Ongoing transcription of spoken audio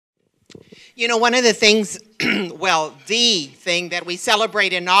You know, one of the things, well, the thing that we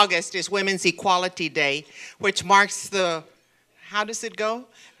celebrate in August is Women's Equality Day, which marks the, how does it go?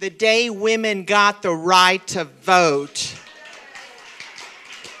 The day women got the right to vote.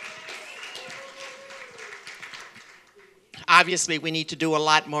 Obviously, we need to do a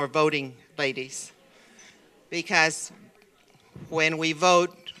lot more voting, ladies, because when we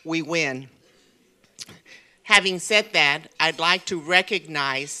vote, we win. Having said that, I'd like to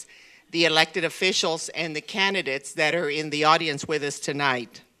recognize the elected officials and the candidates that are in the audience with us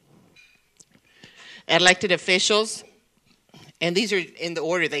tonight. Elected officials, and these are in the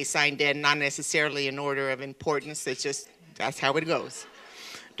order they signed in, not necessarily in order of importance, it's just, that's how it goes.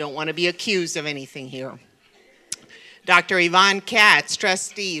 Don't want to be accused of anything here. Dr. Yvonne Katz,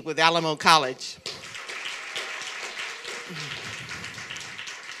 trustee with Alamo College.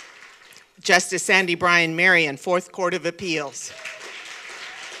 Justice Sandy Bryan Marion, Fourth Court of Appeals.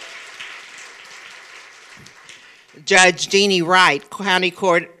 Judge Jeannie Wright, County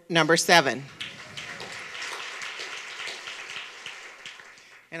Court number 7.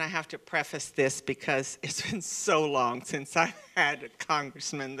 And I have to preface this because it's been so long since I've had a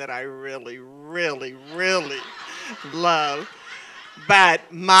congressman that I really, really, really love.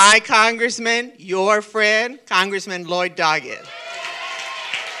 But my congressman, your friend, Congressman Lloyd Doggett.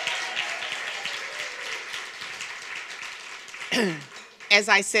 As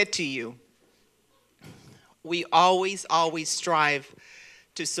I said to you, we always strive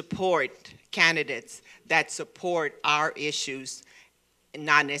to support candidates that support our issues,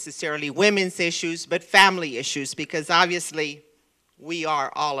 not necessarily women's issues, but family issues, because obviously we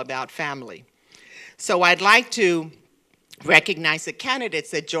are all about family. So I'd like to recognize the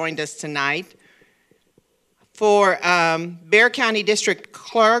candidates that joined us tonight. For Bexar County District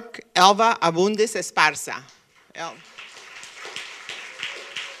Clerk, Elva Abundis Esparza.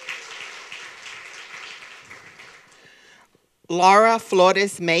 Laura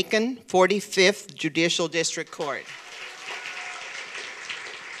Flores Macon, 45th Judicial District Court.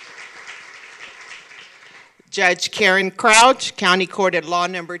 Judge Karen Crouch, County Court at Law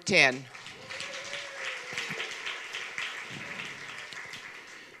number 10.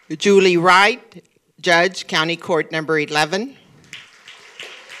 Julie Wright, Judge, County Court number 11.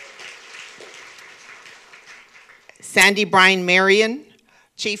 Sandy Bryan Marion,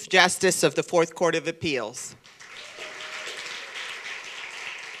 Chief Justice of the Fourth Court of Appeals.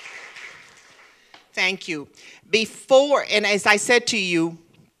 Thank you. Before, and as I said to you,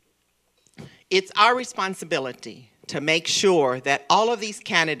 it's our responsibility to make sure that all of these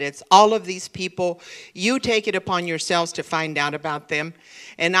candidates, all of these people, you take it upon yourselves to find out about them.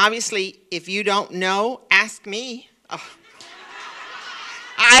 And obviously, if you don't know, ask me. Oh.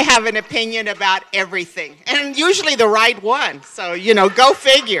 I have an opinion about everything, and usually the right one. So, you know, go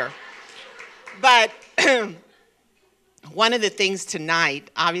figure. But one of the things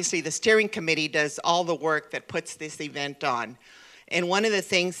tonight, obviously the steering committee does all the work that puts this event on. And one of the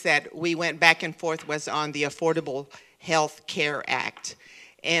things that we went back and forth was on the Affordable Health Care Act.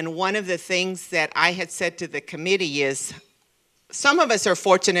 And one of the things that I had said to the committee is, some of us are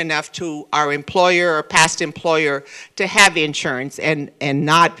fortunate enough to our employer or past employer to have insurance and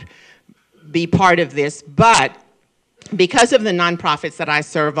not be part of this, but because of the nonprofits that I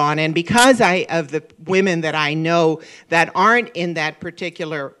serve on and because of the women that I know that aren't in that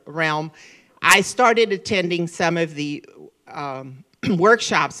particular realm, I started attending some of the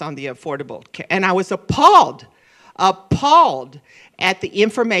workshops on the affordable care, and I was appalled at the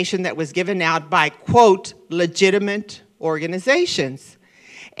information that was given out by, quote, legitimate organizations.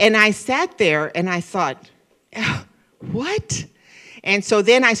 And I sat there and I thought, what? And so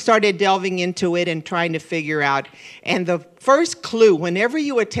then I started delving into it and trying to figure out, and the first clue, whenever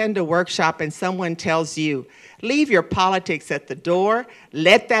you attend a workshop and someone tells you, leave your politics at the door,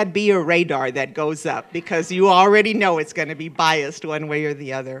 let that be a radar that goes up, because you already know it's going to be biased one way or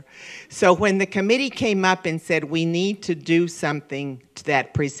the other. So when the committee came up and said we need to do something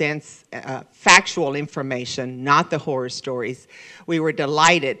that presents factual information, not the horror stories, we were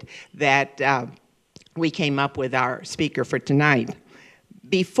delighted that we came up with our speaker for tonight.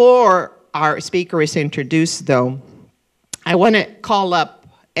 Before our speaker is introduced, though, I want to call up,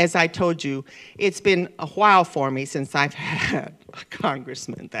 as I told you, it's been a while for me since I've had a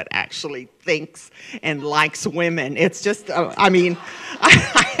congressman that actually thinks and likes women. It's just, I mean,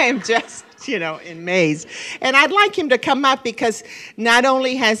 I am just, you know, amazed. And I'd like him to come up because not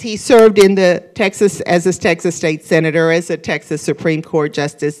only has he served in the Texas, as a Texas State Senator, as a Texas Supreme Court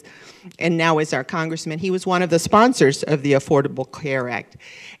Justice, and now is our congressman, he was one of the sponsors of the Affordable Care Act.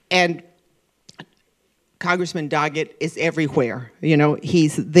 And Congressman Doggett is everywhere. You know,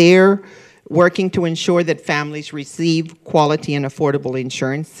 he's there working to ensure that families receive quality and affordable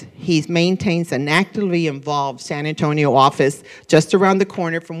insurance. He maintains an actively involved San Antonio office just around the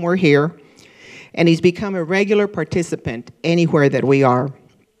corner from where we're here, and he's become a regular participant anywhere that we are.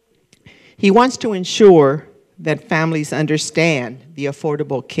 He wants to ensure that families understand the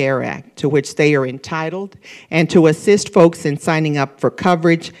Affordable Care Act, to which they are entitled, and to assist folks in signing up for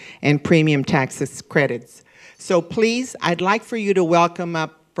coverage and premium tax credits. So please, I'd like for you to welcome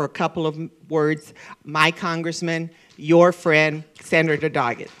up for a couple of words my congressman, your friend, Senator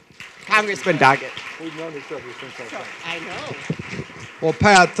Doggett. Congressman Doggett. We've known each other since I came. I know. Well,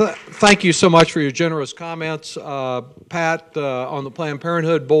 Pat, thank you so much for your generous comments. Pat, on the Planned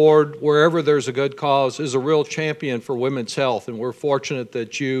Parenthood board, wherever there's a good cause, is a real champion for women's health, and we're fortunate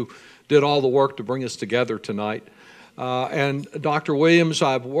that you did all the work to bring us together tonight. And Dr. Williams,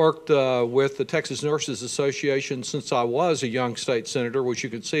 I've worked with the Texas Nurses Association since I was a young state senator, which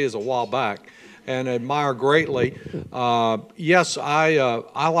you can see is a while back, and admire greatly. Yes,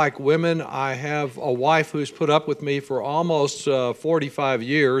 I like women. I have a wife who's put up with me for almost 45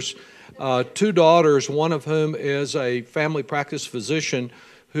 years, 2 daughters, one of whom is a family practice physician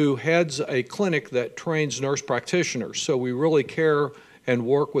who heads a clinic that trains nurse practitioners. So we really care and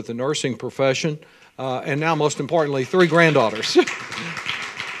work with the nursing profession. And now, most importantly, 3 granddaughters.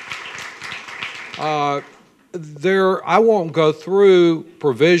 I won't go through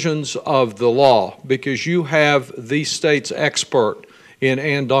provisions of the law because you have the state's expert in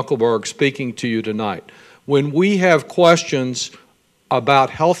Ann Dunkelberg speaking to you tonight. When we have questions about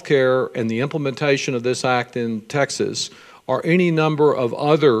health care and the implementation of this act in Texas, or any number of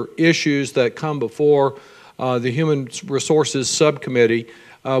other issues that come before the Human Resources Subcommittee,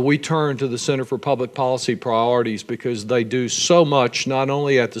 we turn to the Center for Public Policy Priorities because they do so much, not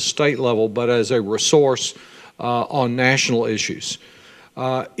only at the state level, but as a resource on national issues.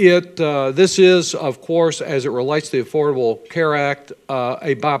 This is, of course, as it relates to the Affordable Care Act,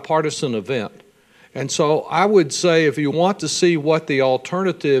 a bipartisan event. And so I would say if you want to see what the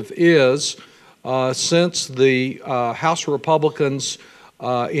alternative is, since the House Republicans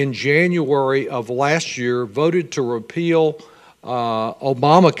in January of last year voted to repeal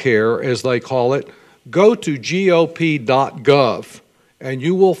Obamacare, as they call it, go to gop.gov, and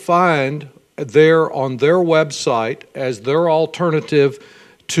you will find there on their website, as their alternative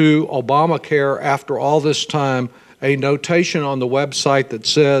to Obamacare after all this time, a notation on the website that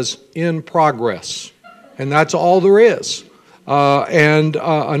says, "in progress." And that's all there is.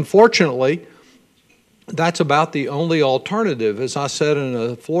 Unfortunately, that's about the only alternative. As I said in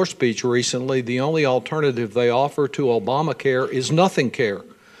a floor speech recently, the only alternative they offer to Obamacare is nothing care.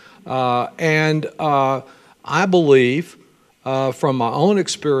 I believe, from my own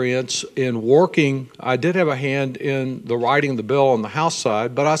experience in working, I did have a hand in the writing the bill on the House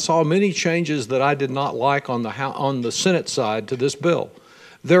side, but I saw many changes that I did not like on the Senate side to this bill.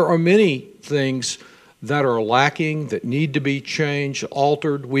 There are many things that are lacking, that need to be changed,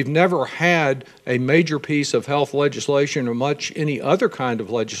 altered. We've never had a major piece of health legislation or much any other kind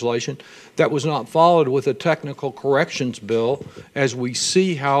of legislation that was not followed with a technical corrections bill as we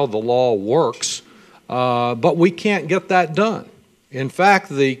see how the law works. But we can't get that done. In fact,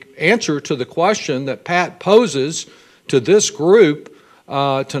 the answer to the question that Pat poses to this group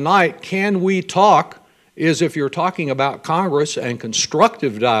tonight, can we talk, is if you're talking about Congress and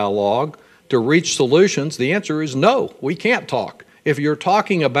constructive dialogue to reach solutions, the answer is no, we can't talk. If you're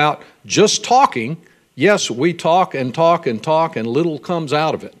talking about just talking, yes, we talk and talk and talk and little comes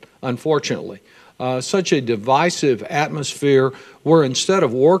out of it, unfortunately. Such a divisive atmosphere where instead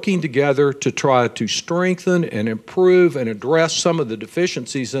of working together to try to strengthen and improve and address some of the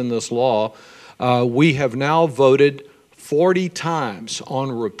deficiencies in this law, we have now voted 40 times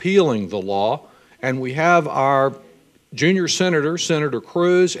on repealing the law, and we have our junior senator, Senator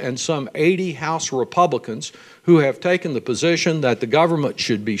Cruz, and some 80 House Republicans who have taken the position that the government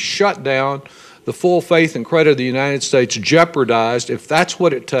should be shut down, the full faith and credit of the United States jeopardized, if that's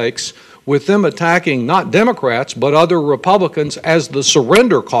what it takes, with them attacking not Democrats but other Republicans as the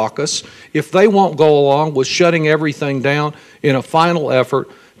surrender caucus if they won't go along with shutting everything down in a final effort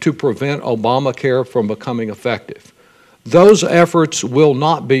to prevent Obamacare from becoming effective. Those efforts will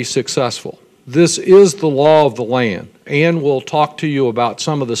not be successful. This is the law of the land, and we'll talk to you about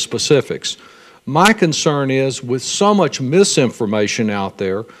some of the specifics. My concern is with so much misinformation out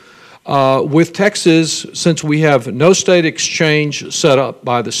there, with Texas, since we have no state exchange set up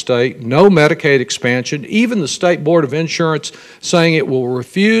by the state, no Medicaid expansion, even the State Board of Insurance saying it will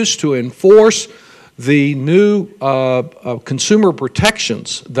refuse to enforce the new consumer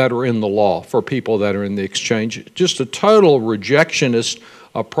protections that are in the law for people that are in the exchange, just a total rejectionist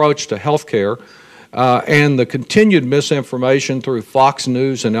approach to health care, and the continued misinformation through Fox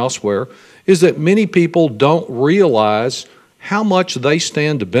News and elsewhere, is that many people don't realize how much they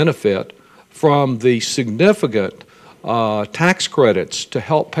stand to benefit from the significant tax credits to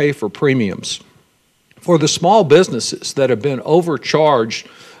help pay for premiums. For the small businesses that have been overcharged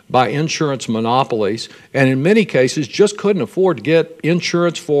by insurance monopolies, and in many cases just couldn't afford to get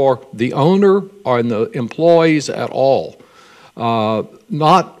insurance for the owner or the employees at all.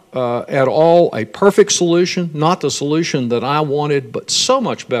 Not at all a perfect solution, not the solution that I wanted, but so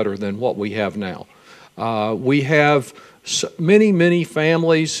much better than what we have now. We have many, many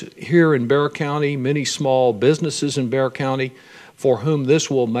families here in Bexar County, many small businesses in Bexar County for whom this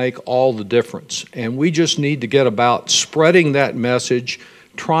will make all the difference. And we just need to get about spreading that message,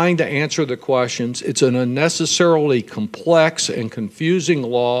 trying to answer the questions. It's an unnecessarily complex and confusing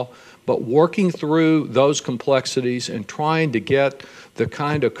law, but working through those complexities and trying to get the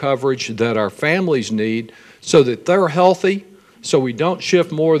kind of coverage that our families need so that they're healthy, so we don't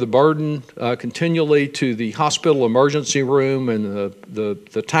shift more of the burden continually to the hospital emergency room and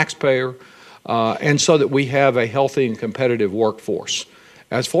the taxpayer, and so that we have a healthy and competitive workforce.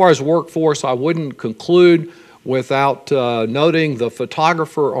 As far as workforce, I wouldn't conclude without noting the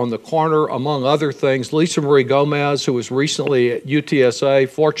photographer on the corner, among other things. Lisa Marie Gomez, who was recently at UTSA,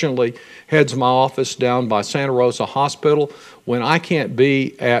 fortunately heads my office down by Santa Rosa Hospital. When I can't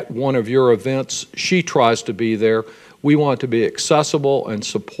be at one of your events, she tries to be there. We want to be accessible and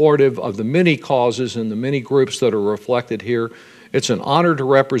supportive of the many causes and the many groups that are reflected here. It's an honor to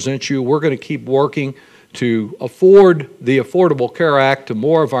represent you. We're going to keep working to afford the Affordable Care Act to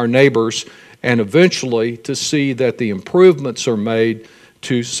more of our neighbors, and eventually to see that the improvements are made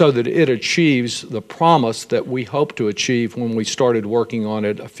so that it achieves the promise that we hoped to achieve when we started working on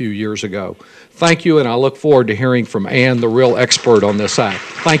it a few years ago. Thank you, and I look forward to hearing from Ann, the real expert on this act.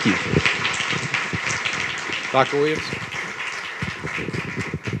 Thank you. Dr. Williams?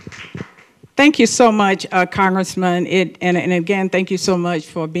 Thank you so much, Congressman. And again, thank you so much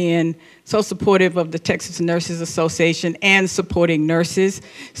for being so supportive of the Texas Nurses Association and supporting nurses.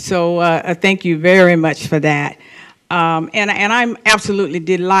 So thank you very much for that. And I'm absolutely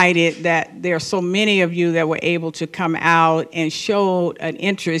delighted that there are so many of you that were able to come out and show an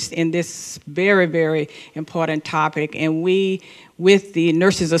interest in this very, very important topic. And we, with the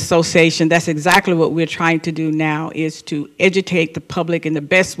Nurses Association, that's exactly what we're trying to do now, is to educate the public in the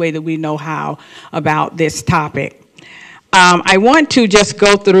best way that we know how about this topic. I want to just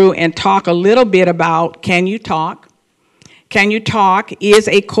go through and talk a little bit about Can You Talk? Can You Talk is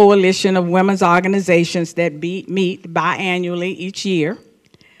a coalition of women's organizations that meet biannually each year,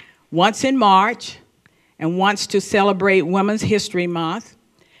 once in March, and once to celebrate Women's History Month,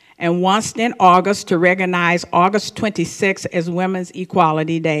 and once in August to recognize August 26th as Women's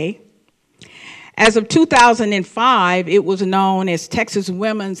Equality Day. As of 2005, it was known as Texas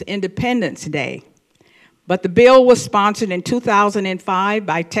Women's Independence Day. But the bill was sponsored in 2005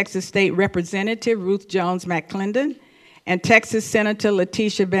 by Texas State Representative Ruth Jones McClendon and Texas Senator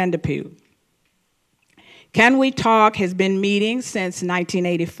Letitia Vanderpue. Can We Talk has been meeting since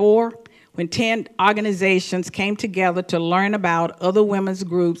 1984, when 10 organizations came together to learn about other women's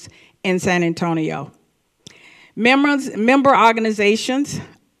groups in San Antonio. Member organizations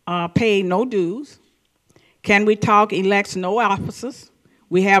pay no dues. Can We Talk elects no officers.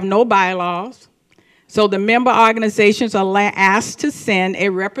 We have no bylaws. So the member organizations are asked to send a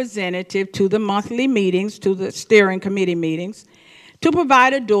representative to the monthly meetings, to the steering committee meetings, to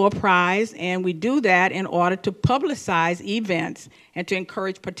provide a door prize, and we do that in order to publicize events and to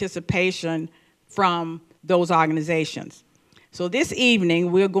encourage participation from those organizations. So this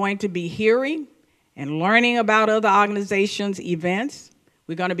evening, we're going to be hearing and learning about other organizations' events.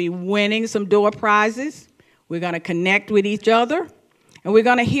 We're going to be winning some door prizes. We're going to connect with each other. And we're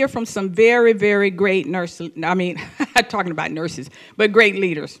going to hear from some very, very great nurses. I mean, I'm talking about nurses, but great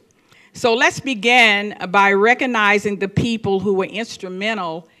leaders. So let's begin by recognizing the people who were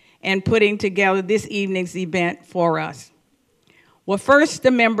instrumental in putting together this evening's event for us. Well, first, the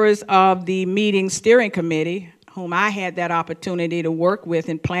members of the meeting steering committee, whom I had that opportunity to work with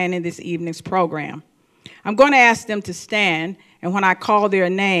in planning this evening's program. I'm going to ask them to stand, and when I call their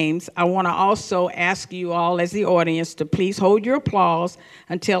names, I want to also ask you all as the audience to please hold your applause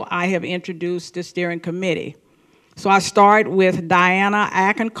until I have introduced the steering committee. So I start with Diana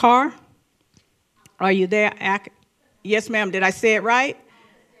Akankar. Are you there? Yes, ma'am. Did I say it right?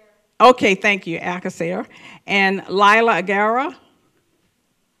 Okay, thank you, Akaser. And Lila Agara.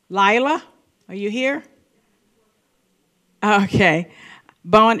 Lila Are you here? Okay.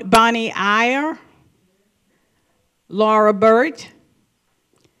 Bonnie Iyer, Laura Burt,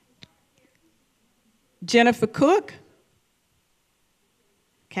 Jennifer Cook,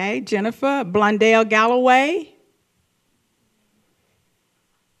 okay, Jennifer, Blondell Galloway,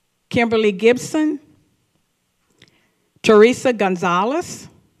 Kimberly Gibson, Teresa Gonzalez,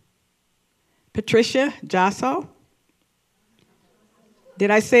 Patricia Jasso.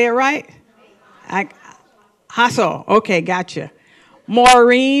 Did I say it right? Hasso, okay, gotcha.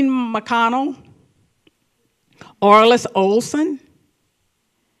 Maureen McConnell, Orlis Olson,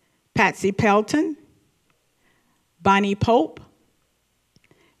 Patsy Pelton, Bonnie Pope,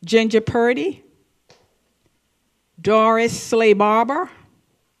 Ginger Purdy, Doris Slay Barber,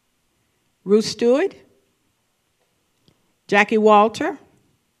 Ruth Stewart, Jackie Walter,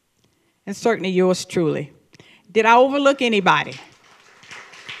 and certainly yours truly. Did I overlook anybody?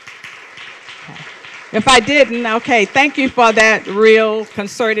 If I didn't, okay, thank you for that real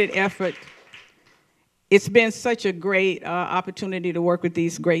concerted effort. It's been such a great opportunity to work with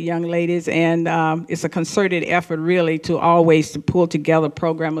these great young ladies, and it's a concerted effort really to always pull together a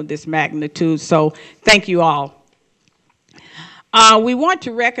program of this magnitude, so thank you all. We want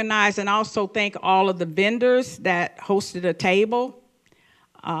to recognize and also thank all of the vendors that hosted a table.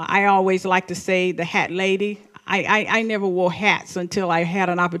 I always like to say the hat lady. I never wore hats until I had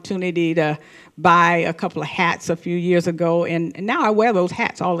an opportunity to buy a couple of hats a few years ago, and now I wear those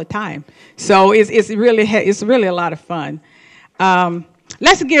hats all the time. So it's really a lot of fun.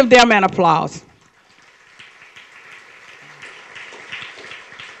 Let's give them an applause.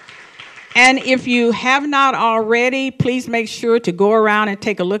 And if you have not already, please make sure to go around and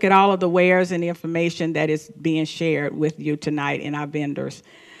take a look at all of the wares and the information that is being shared with you tonight in our vendors.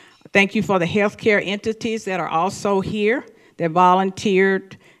 Thank you for the healthcare entities that are also here that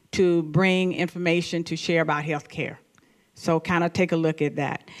volunteered to bring information to share about healthcare. So kind of take a look at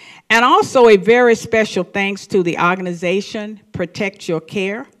that. And also a very special thanks to the organization Protect Your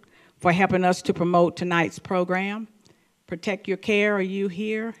Care for helping us to promote tonight's program. Protect Your Care, are you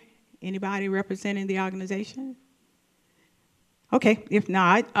here? Anybody representing the organization? Okay, if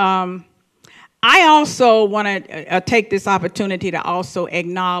not, I also want to take this opportunity to also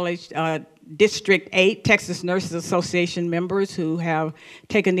acknowledge District 8 Texas Nurses Association members who have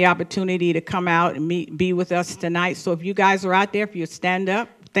taken the opportunity to come out and be with us tonight. So if you guys are out there, if you stand up,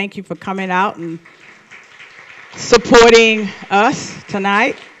 thank you for coming out and supporting us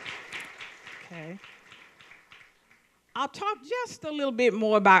tonight. Okay. I'll talk just a little bit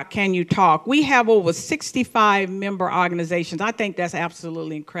more about Can You Talk. We have over 65 member organizations. I think that's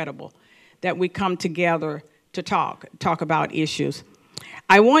absolutely incredible that we come together to talk about issues.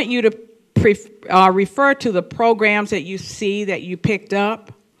 I want you to refer to the programs that you see that you picked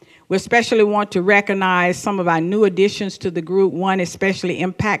up. We especially want to recognize some of our new additions to the group, one especially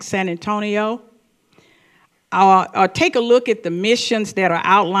Impact San Antonio. Take a look at the missions that are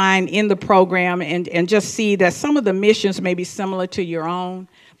outlined in the program and just see that some of the missions may be similar to your own,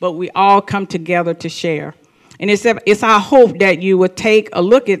 but we all come together to share. And it's our hope that you would take a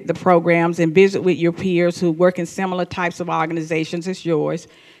look at the programs and visit with your peers who work in similar types of organizations as yours,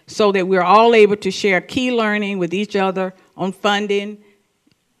 so that we're all able to share key learning with each other on funding,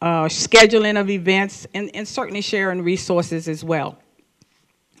 scheduling of events, and certainly sharing resources as well.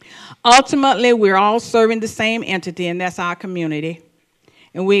 Ultimately, we're all serving the same entity, and that's our community.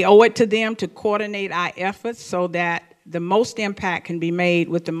 And we owe it to them to coordinate our efforts so that the most impact can be made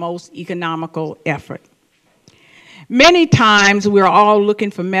with the most economical effort. Many times, we're all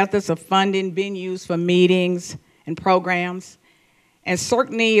looking for methods of funding, venues for meetings and programs. And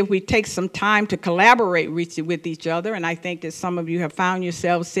certainly, if we take some time to collaborate with each other, and I think that some of you have found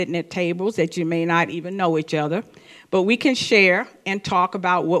yourselves sitting at tables that you may not even know each other, but we can share and talk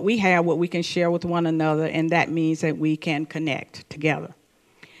about what we have, what we can share with one another, and that means that we can connect together.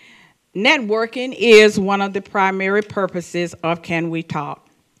 Networking is one of the primary purposes of Can We Talk?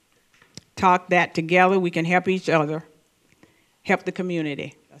 Talk that together we can help each other, help the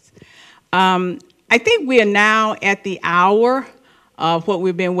community. I think we are now at the hour of what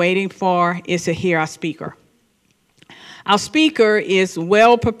we've been waiting for is to hear our speaker. Our speaker is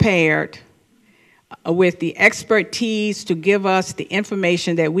well prepared with the expertise to give us the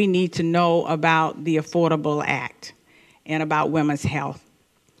information that we need to know about the Affordable Act and about women's health.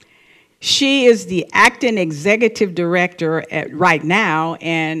 She is the acting executive director right now,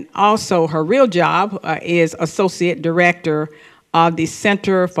 and also her real job is associate director of the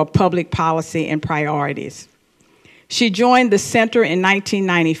Center for Public Policy and Priorities. She joined the center in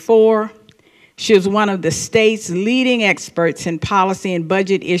 1994. She is one of the state's leading experts in policy and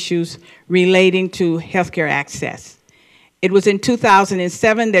budget issues relating to healthcare access. It was in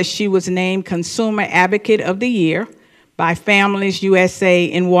 2007 that she was named Consumer Advocate of the Year by Families USA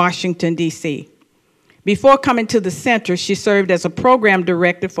in Washington, D.C. Before coming to the center, she served as a program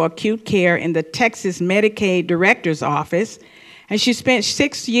director for acute care in the Texas Medicaid Director's Office, and she spent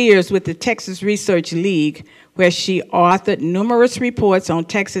 6 years with the Texas Research League, where she authored numerous reports on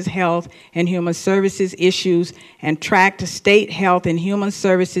Texas health and human services issues and tracked state health and human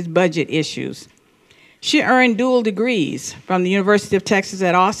services budget issues. She earned dual degrees from the University of Texas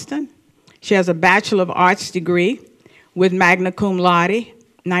at Austin. She has a Bachelor of Arts degree with magna cum laude,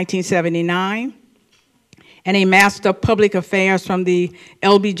 1979, and a Master of Public Affairs from the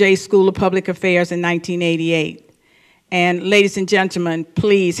LBJ School of Public Affairs in 1988. And ladies and gentlemen,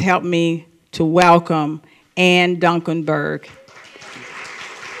 please help me to welcome Ann Duncanberg.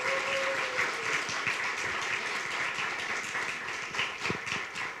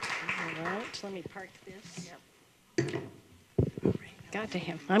 All right, let me park this. Yep. Got to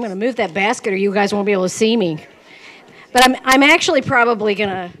him. I'm going to move that basket or you guys won't be able to see me. But I'm actually probably going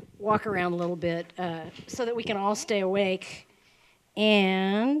to walk around a little bit so that we can all stay awake.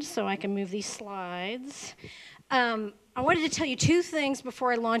 And so I can move these slides. I wanted to tell you two things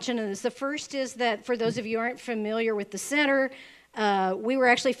before I launch into this. The first is that for those of you who aren't familiar with the center, we were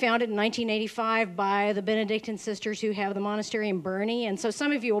actually founded in 1985 by the Benedictine sisters who have the monastery in Burney. And so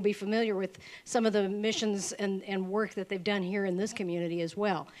some of you will be familiar with some of the missions and work that they've done here in this community as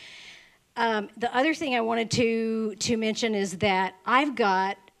well. The other thing I wanted to mention is that I've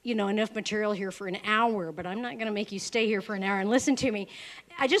got enough material here for an hour, but I'm not going to make you stay here for an hour and listen to me.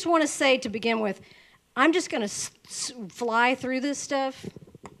 I just want to say to begin with, I'm just going to fly through this stuff.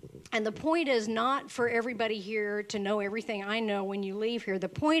 And the point is not for everybody here to know everything I know when you leave here. The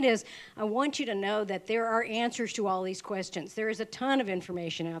point is I want you to know that there are answers to all these questions. There is a ton of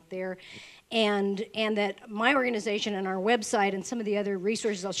information out there. And that my organization and our website and some of the other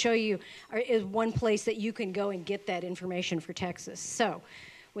resources I'll show you is one place that you can go and get that information for Texas. So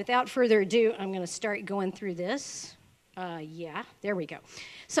without further ado, I'm going to start going through this. Yeah, there we go.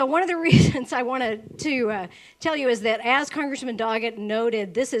 So one of the reasons I wanted to tell you is that, as Congressman Doggett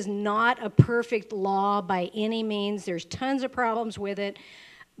noted, this is not a perfect law by any means. There's tons of problems with it.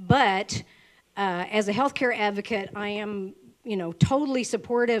 But as a healthcare advocate, I am totally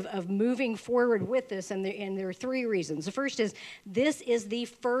supportive of moving forward with this, and there are three reasons. The first is this is the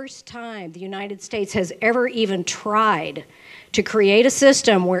first time the United States has ever even tried to create a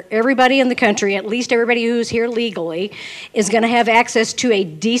system where everybody in the country, at least everybody who's here legally, is going to have access to a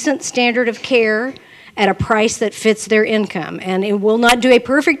decent standard of care at a price that fits their income. And it will not do a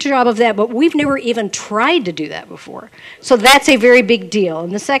perfect job of that, but we've never even tried to do that before. So that's a very big deal.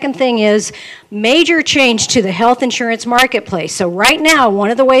 And the second thing is major change to the health insurance marketplace. So right now, one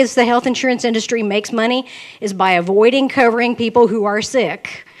of the ways the health insurance industry makes money is by avoiding covering people who are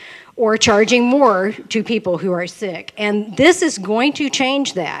sick or charging more to people who are sick. And this is going to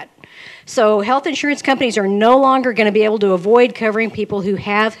change that. So health insurance companies are no longer going to be able to avoid covering people who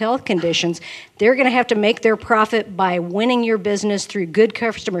have health conditions. They're going to have to make their profit by winning your business through good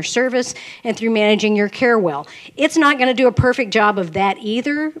customer service and through managing your care well. It's not going to do a perfect job of that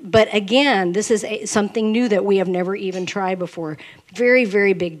either, but again, this is something new that we have never even tried before. Very,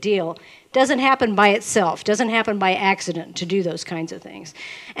 very big deal. Doesn't happen by itself, doesn't happen by accident to do those kinds of things.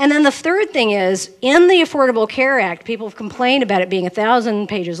 And then the third thing is, in the Affordable Care Act, people have complained about it being 1,000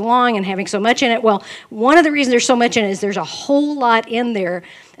 pages long and having so much in it. Well, one of the reasons there's so much in it is there's a whole lot in there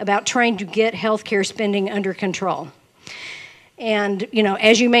about trying to get healthcare spending under control. And,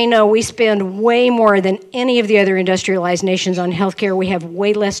 as you may know, we spend way more than any of the other industrialized nations on healthcare. We have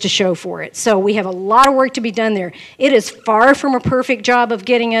way less to show for it. So we have a lot of work to be done there. It is far from a perfect job of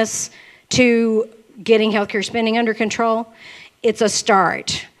getting us to getting healthcare spending under control. It's a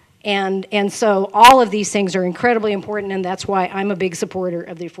start. And so all of these things are incredibly important, and that's why I'm a big supporter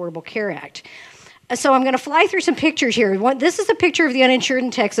of the Affordable Care Act. So I'm going to fly through some pictures here. This is a picture of the uninsured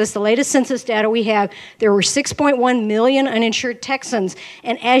in Texas. The latest census data we have, there were 6.1 million uninsured Texans.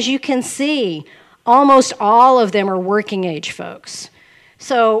 And as you can see, almost all of them are working age folks.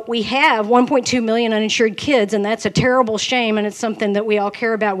 So we have 1.2 million uninsured kids, and that's a terrible shame, and it's something that we all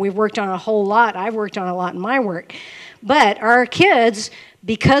care about. We've worked on a whole lot. I've worked on a lot in my work. But our kids,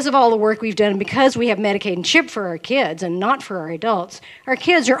 because of all the work we've done, and because we have Medicaid and CHIP for our kids and not for our adults, our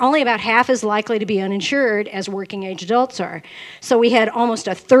kids are only about half as likely to be uninsured as working age adults are. So we had almost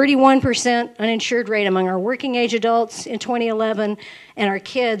a 31% uninsured rate among our working age adults in 2011, and our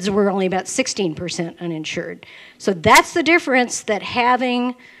kids were only about 16% uninsured. So that's the difference that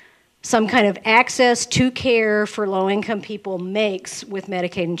having some kind of access to care for low-income people makes with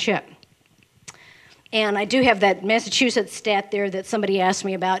Medicaid and CHIP. And I do have that Massachusetts stat there that somebody asked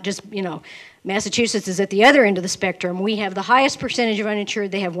me about. Just, you know, Massachusetts is at the other end of the spectrum. We have the highest percentage of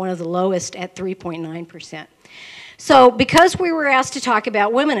uninsured. They have one of the lowest at 3.9%. So because we were asked to talk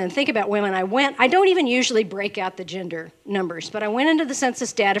about women and think about women, I don't even usually break out the gender numbers, but I went into the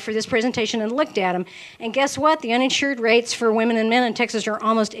census data for this presentation and looked at them, and guess what? The uninsured rates for women and men in Texas are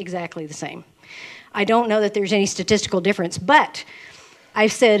almost exactly the same. I don't know that there's any statistical difference, but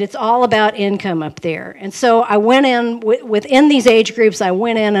I've said it's all about income up there. And so I went in, within these age groups, I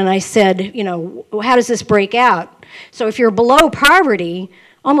went in and I said, you know, how does this break out? So if you're below poverty,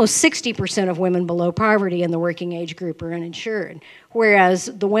 almost 60% of women below poverty in the working age group are uninsured, whereas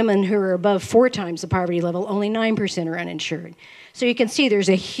the women who are above 4 times the poverty level, only 9% are uninsured. So you can see there's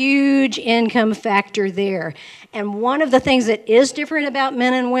a huge income factor there. And one of the things that is different about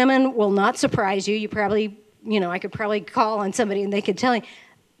men and women will not surprise you. You probably, you know, I could probably call on somebody and they could tell you,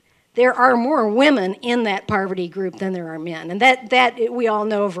 there are more women in that poverty group than there are men. And that we all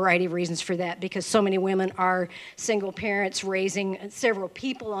know a variety of reasons for that, because so many women are single parents raising several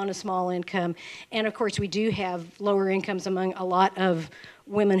people on a small income. And of course, we do have lower incomes among a lot of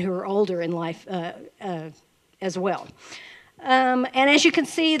women who are older in life as well. And as you can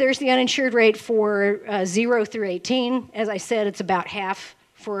see, there's the uninsured rate for 0 through 18. As I said, it's about half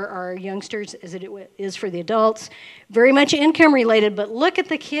for our youngsters as it is for the adults. Very much income related, but look at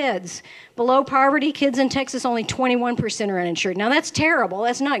the kids. Below poverty, kids in Texas, only 21% are uninsured. Now that's terrible,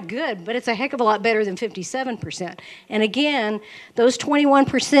 that's not good, but it's a heck of a lot better than 57%. And again, those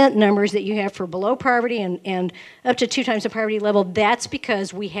 21% numbers that you have for below poverty and up to 2 times the poverty level, that's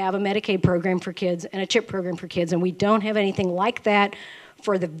because we have a Medicaid program for kids and a CHIP program for kids, and we don't have anything like that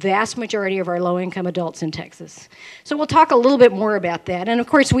for the vast majority of our low-income adults in Texas. So we'll talk a little bit more about that. And of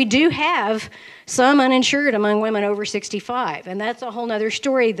course, we do have some uninsured among women over 65, and that's a whole nother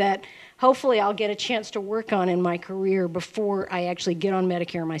story that hopefully I'll get a chance to work on in my career before I actually get on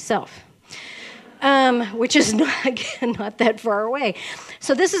Medicare myself. Which is, not, again, not that far away.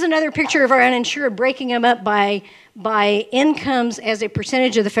 So this is another picture of our uninsured, breaking them up by incomes as a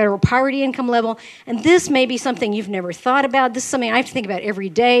percentage of the federal poverty income level. And this may be something you've never thought about. This is something I have to think about every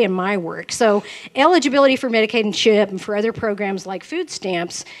day in my work. So eligibility for Medicaid and CHIP and for other programs like food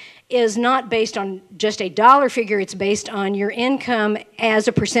stamps is not based on just a dollar figure. It's based on your income as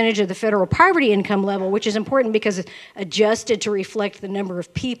a percentage of the federal poverty income level, which is important because it's adjusted to reflect the number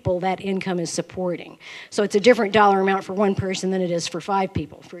of people that income is supporting. So it's a different dollar amount for one person than it is for 5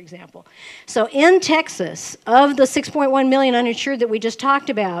 people, for example. So in Texas, of the 6.1 million uninsured that we just talked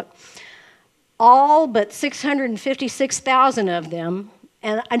about, all but 656,000 of them,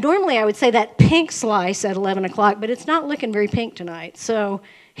 and normally I would say that pink slice at 11 o'clock, but it's not looking very pink tonight. So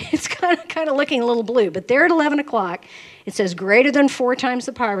it's kind of looking a little blue, but there at 11 o'clock, it says greater than 4 times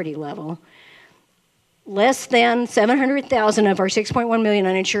the poverty level. Less than 700,000 of our 6.1 million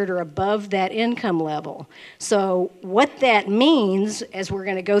uninsured are above that income level. So what that means, as we're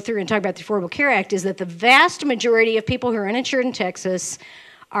going to go through and talk about the Affordable Care Act, is that the vast majority of people who are uninsured in Texas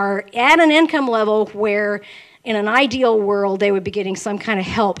are at an income level where, in an ideal world, they would be getting some kind of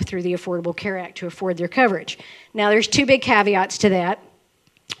help through the Affordable Care Act to afford their coverage. Now, there's 2 big caveats to that.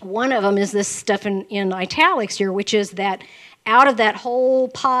 One of them is this stuff in italics here, which is that out of that whole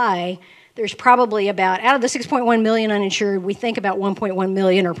pie, there's probably about, out of the 6.1 million uninsured, we think about 1.1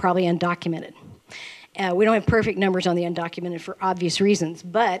 million are probably undocumented. We don't have perfect numbers on the undocumented for obvious reasons,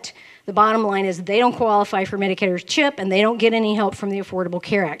 but the bottom line is they don't qualify for Medicaid or CHIP, and they don't get any help from the Affordable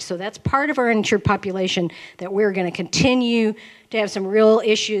Care Act. So that's part of our uninsured population that we're going to continue to have some real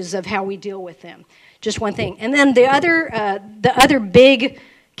issues of how we deal with them. Just one thing. And then the other big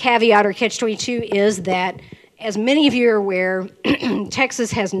caveat or catch-22 is that, as many of you are aware,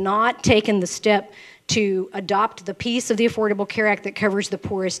 Texas has not taken the step to adopt the piece of the Affordable Care Act that covers the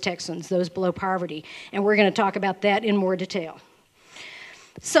poorest Texans, those below poverty. And we're going to talk about that in more detail.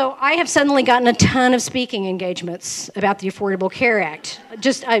 So I have suddenly gotten a ton of speaking engagements about the Affordable Care Act.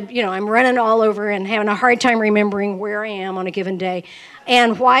 I'm running all over and having a hard time remembering where I am on a given day.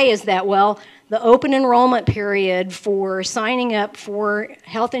 And why is that? Well, the open enrollment period for signing up for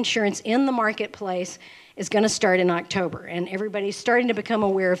health insurance in the marketplace is going to start in October, and everybody's starting to become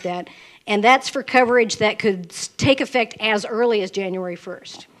aware of that. And that's for coverage that could take effect as early as January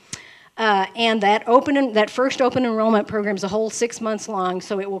 1st. And that first open enrollment program is a whole 6 months long,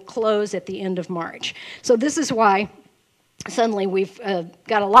 so it will close at the end of March. So this is why suddenly we've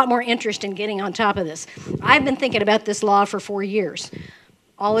got a lot more interest in getting on top of this. I've been thinking about this law for 4 years.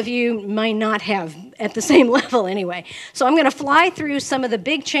 All of you might not have at the same level anyway. So I'm going to fly through some of the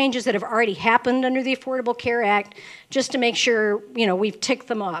big changes that have already happened under the Affordable Care Act just to make sure, we've ticked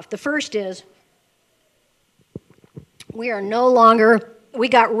them off. The first is we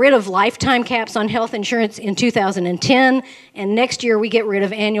got rid of lifetime caps on health insurance in 2010, and next year we get rid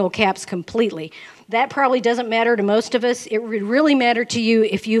of annual caps completely. That probably doesn't matter to most of us. It would really matter to you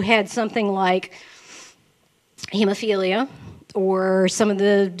if you had something like hemophilia or some of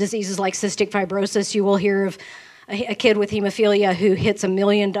the diseases like cystic fibrosis. You will hear of a kid with hemophilia who hits $1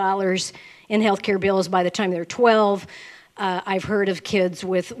 million in healthcare bills by the time they're 12. I've heard of kids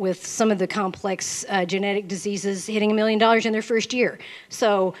with some of the complex genetic diseases hitting $1 million in their first year.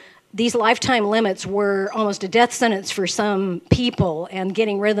 So these lifetime limits were almost a death sentence for some people, and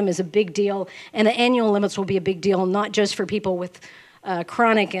getting rid of them is a big deal. And the annual limits will be a big deal, not just for people with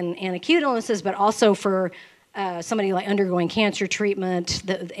chronic and acute illnesses, but also for somebody like undergoing cancer treatment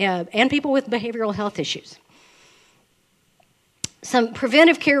and people with behavioral health issues. Some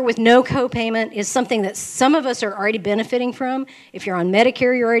preventive care with no copayment is something that some of us are already benefiting from. If you're on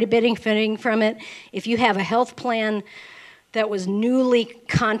Medicare, you're already benefiting from it. If you have a health plan that was newly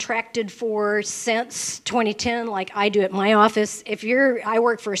contracted for since 2010, like I do at my office. I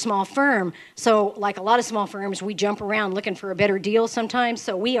work for a small firm, so like a lot of small firms, we jump around looking for a better deal sometimes.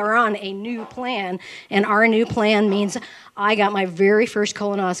 So we are on a new plan, and our new plan means I got my very first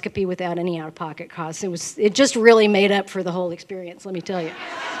colonoscopy without any out-of-pocket costs. It just really made up for the whole experience, let me tell you.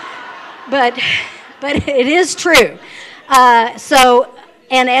 But it is true.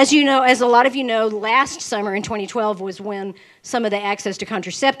 And as you know, as a lot of you know, last summer in 2012 was when some of the access to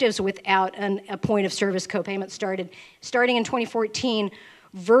contraceptives without a point of service copayment started. Starting in 2014,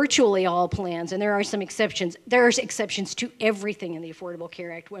 virtually all plans, and there are some exceptions, there's exceptions to everything in the Affordable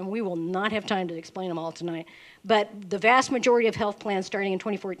Care Act, and we will not have time to explain them all tonight. But the vast majority of health plans starting in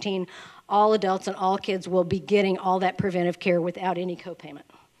 2014, all adults and all kids will be getting all that preventive care without any copayment.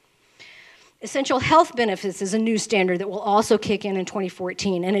 Essential health benefits is a new standard that will also kick in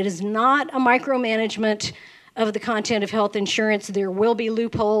 2014, and it is not a micromanagement of the content of health insurance. There will be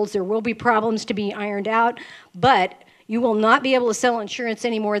loopholes, there will be problems to be ironed out, but you will not be able to sell insurance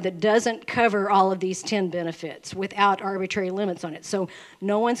anymore that doesn't cover all of these 10 benefits without arbitrary limits on it. So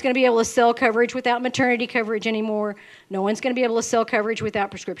no one's going to be able to sell coverage without maternity coverage anymore. No one's going to be able to sell coverage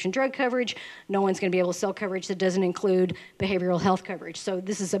without prescription drug coverage. No one's going to be able to sell coverage that doesn't include behavioral health coverage. So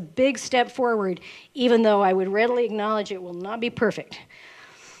this is a big step forward, even though I would readily acknowledge it will not be perfect.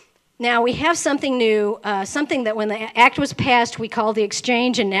 Now we have something new, something that when the act was passed we called the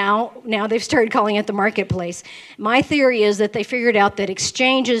exchange, and now they've started calling it the marketplace. My theory is that they figured out that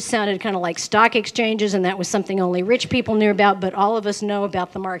exchanges sounded kind of like stock exchanges, and that was something only rich people knew about, but all of us know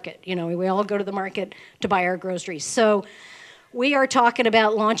about the market. You know, we all go to the market to buy our groceries. So we are talking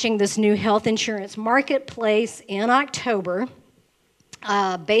about launching this new health insurance marketplace in October.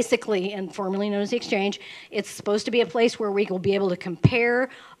 Basically, and formerly known as the exchange, it's supposed to be a place where we will be able to compare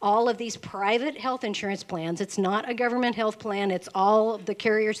all of these private health insurance plans. It's not a government health plan. It's all of the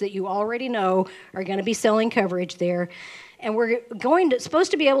carriers that you already know are going to be selling coverage there. And we're supposed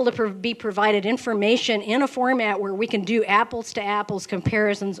to be able to be provided information in a format where we can do apples-to-apples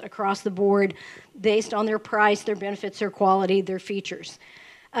comparisons across the board based on their price, their benefits, their quality, their features.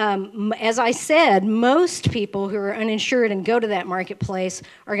 As I said, most people who are uninsured and go to that marketplace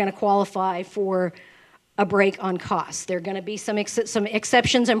are going to qualify for a break on costs. There are going to be some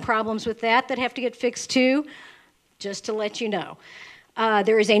exceptions and problems with that have to get fixed too, just to let you know.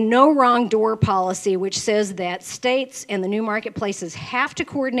 There is a no wrong door policy which says that states and the new marketplaces have to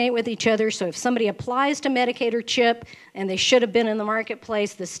coordinate with each other. So if somebody applies to Medicaid or CHIP and they should have been in the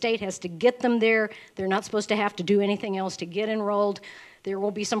marketplace, the state has to get them there. They're not supposed to have to do anything else to get enrolled. There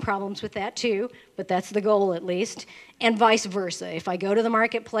will be some problems with that too, but that's the goal at least, and vice versa. If I go to the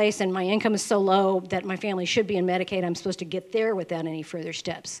marketplace and my income is so low that my family should be in Medicaid, I'm supposed to get there without any further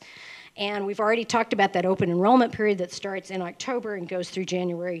steps. And we've already talked about that open enrollment period that starts in October and goes through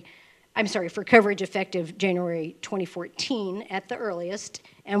for coverage effective January 2014 at the earliest,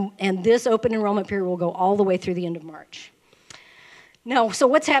 and this open enrollment period will go all the way through the end of March. No, so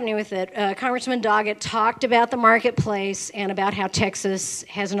what's happening with it? Congressman Doggett talked about the marketplace and about how Texas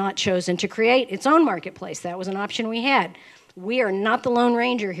has not chosen to create its own marketplace. That was an option we had. We are not the Lone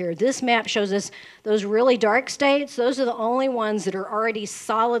Ranger here. This map shows us those really dark states. Those are the only ones that are already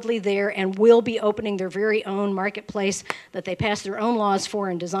solidly there and will be opening their very own marketplace that they passed their own laws for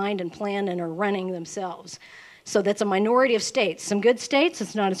and designed and planned and are running themselves. So that's a minority of states. Some good states,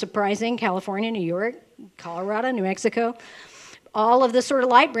 it's not surprising, California, New York, Colorado, New Mexico. all of the sort of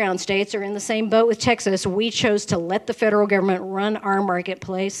light brown states are in the same boat with Texas. We chose to let the federal government run our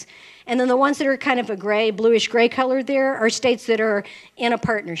marketplace. And then the ones that are kind of a gray, bluish gray color there are states that are in a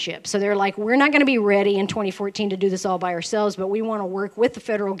partnership. So they're like, we're not going to be ready in 2014 to do this all by ourselves, but we want to work with the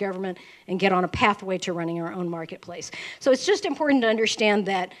federal government and get on a pathway to running our own marketplace. So it's just important to understand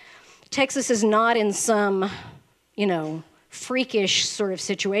that Texas is not in some, freakish sort of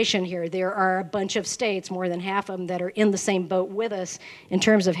situation here. There are a bunch of states, more than half of them, that are in the same boat with us in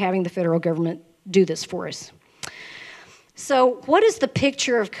terms of having the federal government do this for us. So what is the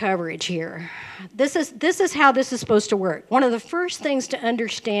picture of coverage here? This is how this is supposed to work. One of the first things to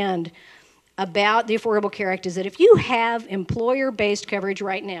understand about the Affordable Care Act is that if you have employer-based coverage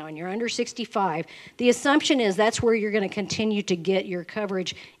right now and you're under 65, the assumption is that's where you're going to continue to get your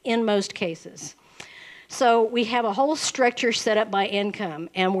coverage in most cases. So we have a whole structure set up by income,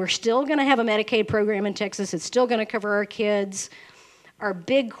 and we're still going to have a Medicaid program in Texas. It's still going to cover our kids. Our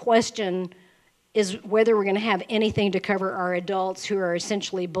big question is whether we're going to have anything to cover our adults who are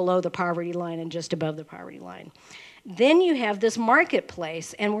essentially below the poverty line and just above the poverty line. Then you have this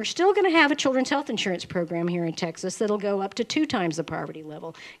marketplace, and we're still going to have a children's health insurance program here in Texas that'll go up to 2 times the poverty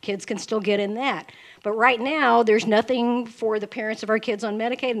level. Kids can still get in that. But right now, there's nothing for the parents of our kids on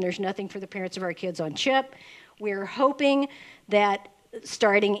Medicaid, and there's nothing for the parents of our kids on CHIP. We're hoping that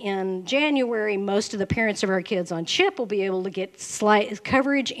starting in January, most of the parents of our kids on CHIP will be able to get slight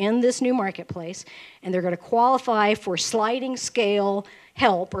coverage in this new marketplace, and they're going to qualify for sliding scale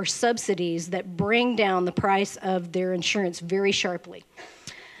help or subsidies that bring down the price of their insurance very sharply.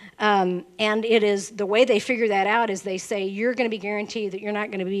 And it is, the way they figure that out is they say you're going to be guaranteed that you're not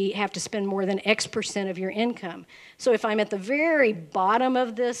going to have to spend more than X percent of your income. So if I'm at the very bottom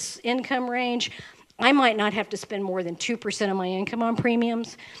of this income range, I might not have to spend more than 2% of my income on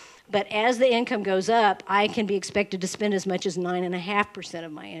premiums, but as the income goes up, I can be expected to spend as much as 9.5%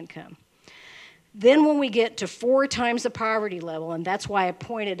 of my income. Then when we get to 4 times the poverty level, and that's why I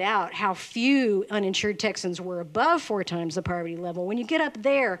pointed out how few uninsured Texans were above 4 times the poverty level, when you get up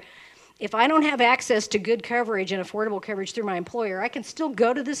there, if I don't have access to good coverage and affordable coverage through my employer, I can still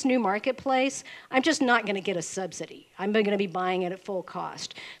go to this new marketplace. I'm just not going to get a subsidy. I'm going to be buying it at full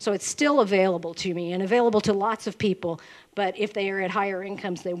cost. So it's still available to me and available to lots of people, but if they are at higher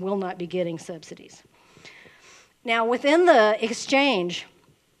incomes, they will not be getting subsidies. Now, within the exchange,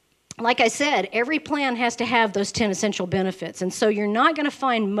 like I said, every plan has to have those 10 essential benefits, and so you're not going to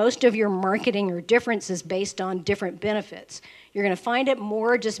find most of your marketing or differences based on different benefits. You're going to find it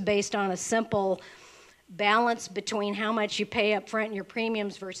more just based on a simple balance between how much you pay up front in your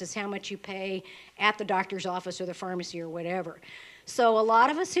premiums versus how much you pay at the doctor's office or the pharmacy or whatever. So a lot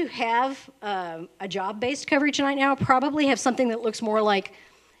of us who have a job-based coverage right now probably have something that looks more like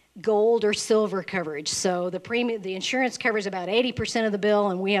gold or silver coverage. So the insurance covers about 80% of the bill,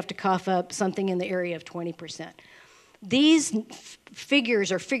 and we have to cough up something in the area of 20%. These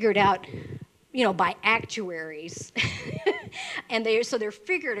figures are figured out, by actuaries, and they're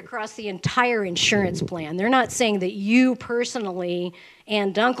figured across the entire insurance plan. They're not saying that you personally,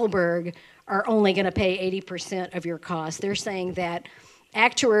 Ann Dunkelberg, are only going to pay 80% of your costs. They're saying that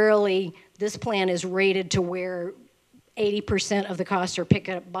actuarially, this plan is rated to where 80% of the costs are picked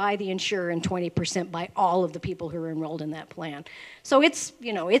up by the insurer and 20% by all of the people who are enrolled in that plan. So it's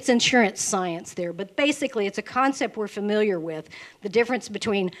insurance science there, but basically it's a concept we're familiar with. The difference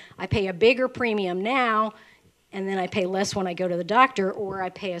between I pay a bigger premium now and then I pay less when I go to the doctor, or I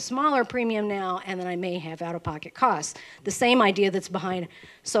pay a smaller premium now and then I may have out-of-pocket costs. The same idea that's behind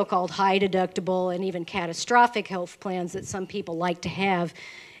so-called high deductible and even catastrophic health plans that some people like to have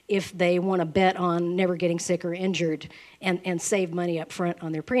if they want to bet on never getting sick or injured and save money up front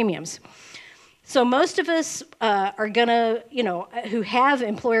on their premiums. So most of us are going to, who have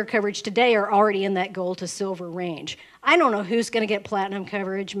employer coverage today are already in that gold to silver range. I don't know who's going to get platinum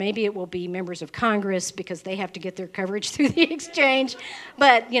coverage. Maybe it will be members of Congress because they have to get their coverage through the exchange.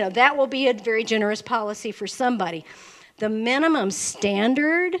 But, that will be a very generous policy for somebody. The minimum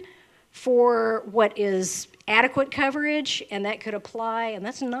standard for what is adequate coverage, and that could apply, and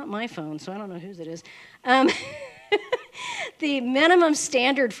that's not my phone, so I don't know whose it is. The minimum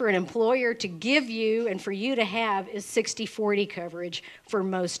standard for an employer to give you and for you to have is 60-40 coverage for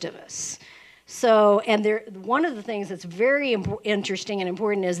most of us. So, and one of the things that's very interesting and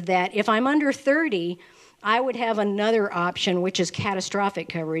important is that if I'm under 30, I would have another option, which is catastrophic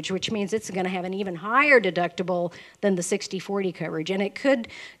coverage, which means it's going to have an even higher deductible than the 60-40 coverage. And it could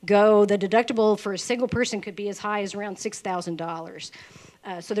go, the deductible for a single person could be as high as around $6,000.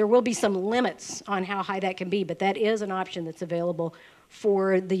 So there will be some limits on how high that can be, but that is an option that's available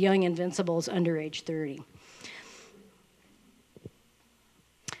for the young invincibles under age 30.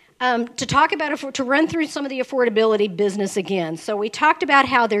 To run through some of the affordability business again. So we talked about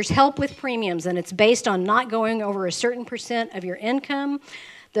how there's help with premiums, and it's based on not going over a certain % of your income.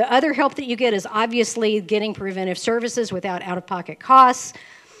 The other help that you get is obviously getting preventive services without out-of-pocket costs.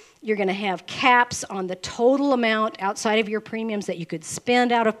 You're going to have caps on the total amount outside of your premiums that you could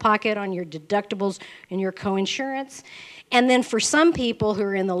spend out of pocket on your deductibles and your coinsurance. And then for some people who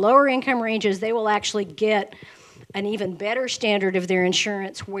are in the lower income ranges, they will actually get an even better standard of their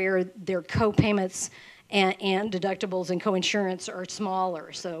insurance where their co-payments and deductibles and coinsurance are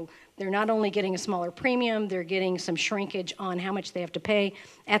smaller. So they're not only getting a smaller premium, they're getting some shrinkage on how much they have to pay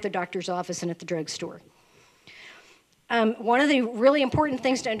at the doctor's office and at the drugstore. One of the really important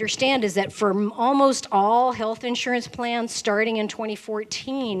things to understand is that for almost all health insurance plans starting in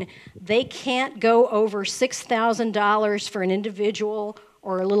 2014, they can't go over $6,000 for an individual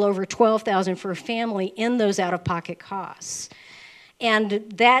or a little over $12,000 for a family in those out-of-pocket costs. And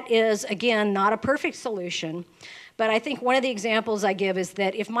that is, again, not a perfect solution. But I think one of the examples I give is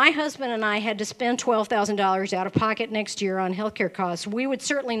that if my husband and I had to spend $12,000 out of pocket next year on healthcare costs, we would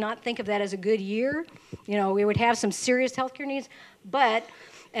certainly not think of that as a good year. You know, we would have some serious healthcare needs, but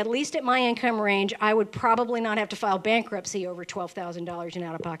at least at my income range, I would probably not have to file bankruptcy over $12,000 in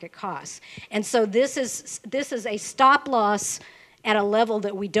out-of-pocket costs. And so this is a stop loss at a level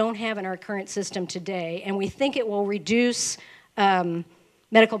that we don't have in our current system today, and we think it will reduce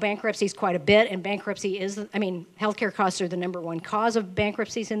medical bankruptcies quite a bit, and healthcare costs are the #1 cause of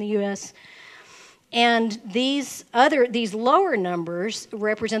bankruptcies in the U.S. And these lower numbers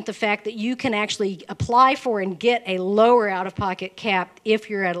represent the fact that you can actually apply for and get a lower out-of-pocket cap if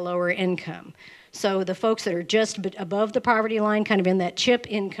you're at a lower income. So the folks that are just above the poverty line, kind of in that CHIP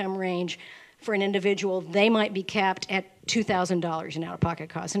income range, for an individual, they might be capped at $2,000 in out-of-pocket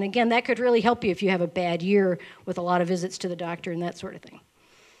costs. And again, that could really help you if you have a bad year with a lot of visits to the doctor and that sort of thing.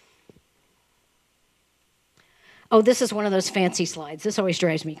 Oh, this is one of those fancy slides. This always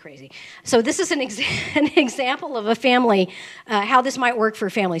drives me crazy. So this is an example of a family, how this might work for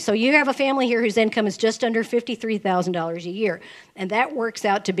a family. So you have a family here whose income is just under $53,000 a year, and that works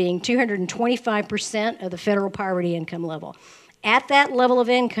out to being 225% of the federal poverty income level. At that level of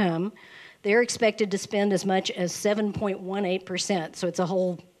income, they're expected to spend as much as 7.18%, so it's a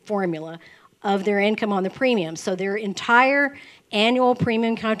whole formula, of their income on the premium. So their entire annual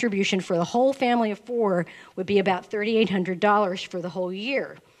premium contribution for the whole family of 4 would be about $3,800 for the whole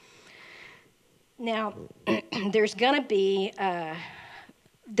year. Now, there's going to be,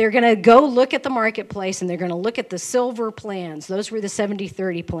 they're going to go look at the marketplace and they're going to look at the silver plans. Those were the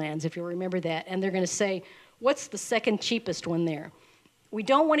 70-30 plans, if you remember that. And they're going to say, what's the second cheapest one there? We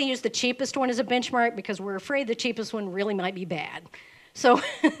don't want to use the cheapest one as a benchmark because we're afraid the cheapest one really might be bad. So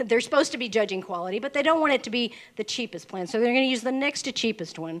they're supposed to be judging quality, but they don't want it to be the cheapest plan. So they're going to use the next to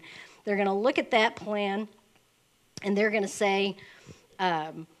cheapest one. They're going to look at that plan, and they're going to say,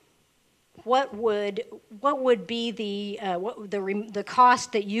 what would be the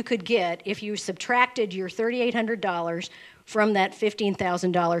cost that you could get if you subtracted your $3,800 from that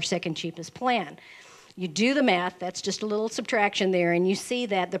 $15,000 second cheapest plan? You do the math, that's just a little subtraction there, and you see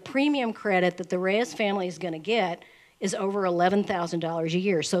that the premium credit that the Reyes family is going to get is over $11,000 a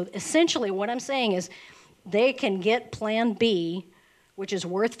year. So essentially what I'm saying is they can get Plan B, which is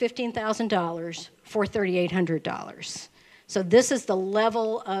worth $15,000 for $3,800. So this is the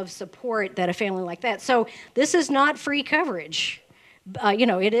level of support that a family like that. So this is not free coverage.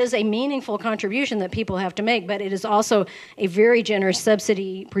 It is a meaningful contribution that people have to make, but it is also a very generous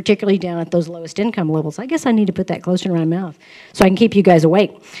subsidy, particularly down at those lowest income levels. I guess I need to put that closer to my mouth so I can keep you guys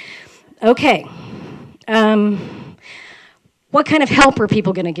awake. Okay. What kind of help are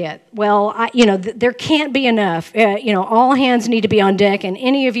people going to get? Well, there can't be enough. All hands need to be on deck, and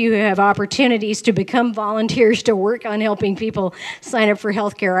any of you who have opportunities to become volunteers to work on helping people sign up for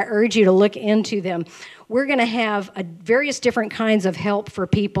health care, I urge you to look into them. We're going to have various different kinds of help for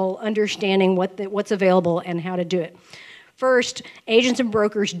people understanding what's available and how to do it. First, agents and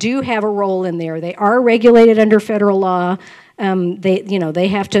brokers do have a role in there. They are regulated under federal law. They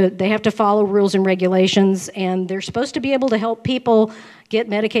have to follow rules and regulations, and they're supposed to be able to help people get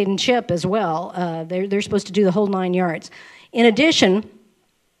Medicaid and CHIP as well. They're supposed to do the whole 9 yards. In addition,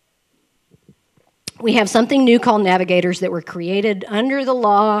 we have something new called navigators that were created under the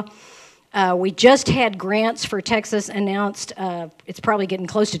law. We just had grants for Texas announced. It's probably getting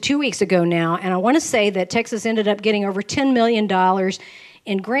close to 2 weeks ago now, and I want to say that Texas ended up getting over $10 million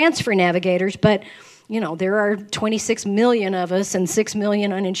in grants for navigators, but there are 26 million of us and 6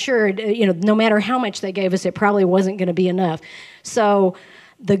 million uninsured. No matter how much they gave us, it probably wasn't going to be enough. So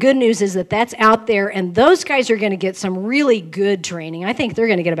the good news is that that's out there, and those guys are going to get some really good training. I think they're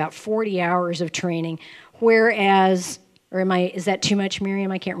going to get about 40 hours of training, whereas, or is that too much,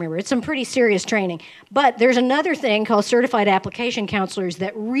 Miriam? I can't remember. It's some pretty serious training. But there's another thing called certified application counselors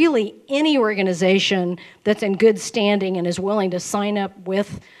that really any organization that's in good standing and is willing to sign up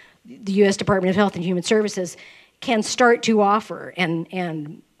with the U.S. Department of Health and Human Services can start to offer.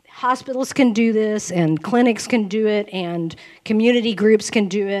 And hospitals can do this, and clinics can do it, and community groups can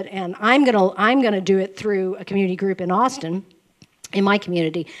do it, and I'm gonna do it through a community group in Austin, in my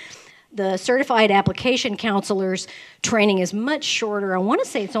community. The certified application counselors training is much shorter. I want to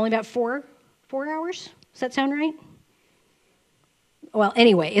say it's only about four hours. Does that sound right? Well,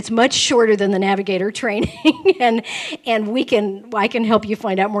 anyway, it's much shorter than the navigator training, and I can help you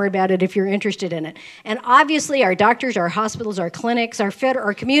find out more about it if you're interested in it. And obviously, our doctors, our hospitals, our clinics, our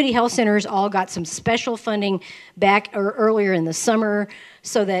community health centers all got some special funding back earlier in the summer,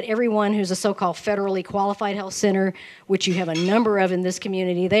 so that everyone who's a so-called federally qualified health center, which you have a number of in this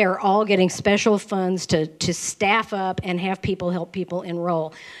community, they are all getting special funds to staff up and have people help people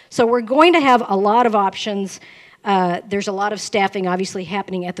enroll. So we're going to have a lot of options. There's a lot of staffing obviously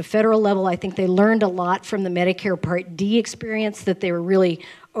happening at the federal level. I think they learned a lot from the Medicare Part D experience, that they were really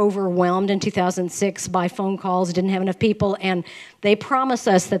overwhelmed in 2006 by phone calls, didn't have enough people, and they promise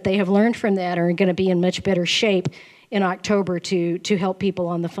us that they have learned from that and are going to be in much better shape in October to help people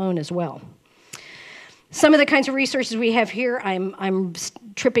on the phone as well. Some of the kinds of resources we have here, I'm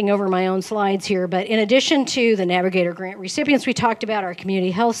tripping over my own slides here, but in addition to the Navigator grant recipients we talked about, our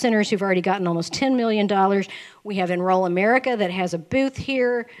community health centers who've already gotten almost $10 million, we have Enroll America that has a booth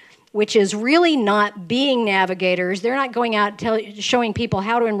here, which is really not being navigators. They're not going out showing people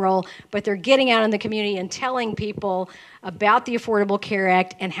how to enroll, but they're getting out in the community and telling people about the Affordable Care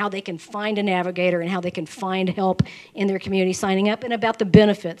Act and how they can find a navigator and how they can find help in their community signing up, and about the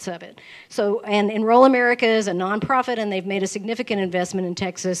benefits of it. So, and Enroll America is a nonprofit, and they've made a significant investment in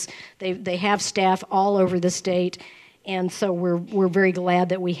Texas. They have staff all over the state, and so we're very glad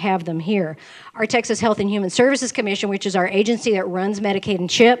that we have them here. Our Texas Health and Human Services Commission, which is our agency that runs Medicaid and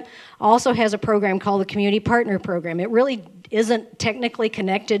CHIP, also has a program called the Community Partner Program. It really isn't technically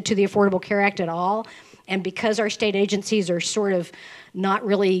connected to the Affordable Care Act at all, and because our state agencies are sort of not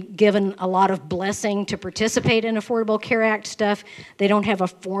really given a lot of blessing to participate in Affordable Care Act stuff, they don't have a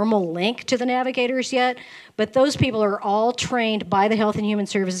formal link to the navigators yet, but those people are all trained by the Health and Human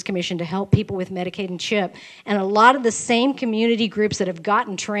Services Commission to help people with Medicaid and CHIP, and a lot of the same community groups that have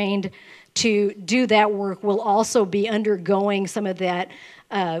gotten trained to do that work will also be undergoing some of that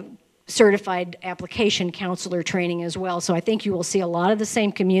certified application counselor training as well. So I think you will see a lot of the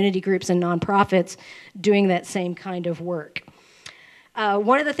same community groups and nonprofits doing that same kind of work.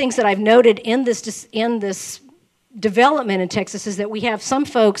 One of the things that I've noted in this development in Texas is that we have some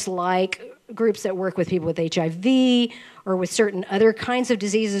folks like groups that work with people with HIV or with certain other kinds of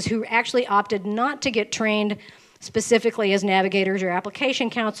diseases who actually opted not to get trained specifically as navigators or application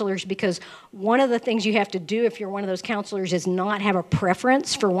counselors, because one of the things you have to do if you're one of those counselors is not have a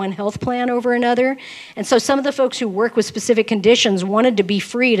preference for one health plan over another. And so some of the folks who work with specific conditions wanted to be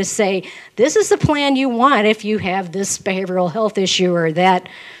free to say, this is the plan you want if you have this behavioral health issue or that,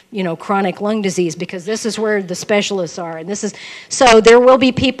 you know, chronic lung disease, because this is where the specialists are. And this is, so there will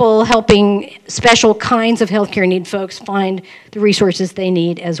be people helping special kinds of healthcare need folks find the resources they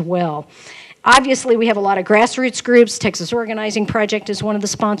need as well. Obviously, we have a lot of grassroots groups. Texas Organizing Project is one of the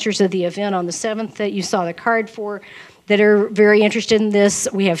sponsors of the event on the 7th that you saw the card for that are very interested in this.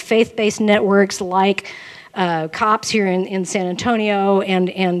 We have faith-based networks like COPS here in San Antonio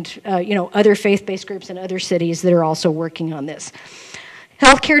and you know, other faith-based groups in other cities that are also working on this.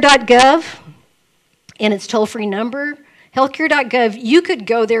 Healthcare.gov and its toll-free number. Healthcare.gov, you could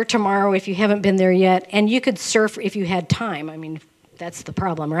go there tomorrow if you haven't been there yet, and you could surf if you had time. I mean, that's the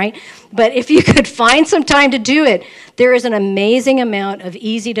problem, right? But if you could find some time to do it, there is an amazing amount of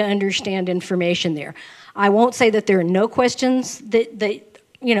easy-to-understand information there. I won't say that there are no questions that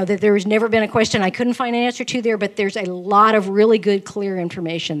you know, that there has never been a question I couldn't find an answer to there, but there's a lot of really good, clear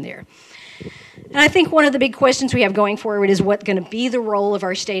information there. And I think one of the big questions we have going forward is what's going to be the role of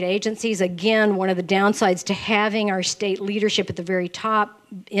our state agencies. Again, one of the downsides to having our state leadership at the very top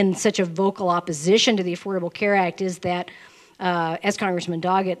in such a vocal opposition to the Affordable Care Act is that as Congressman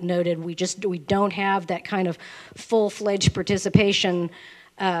Doggett noted, we don't have that kind of full-fledged participation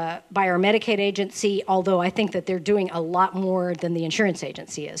by our Medicaid agency, although I think that they're doing a lot more than the insurance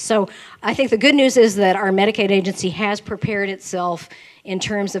agency is. So I think the good news is that our Medicaid agency has prepared itself in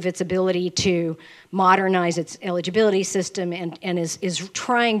terms of its ability to modernize its eligibility system and is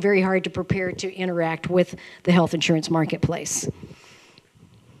trying very hard to prepare to interact with the health insurance marketplace.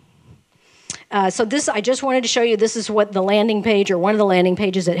 So this, I just wanted to show you, this is what the landing page or one of the landing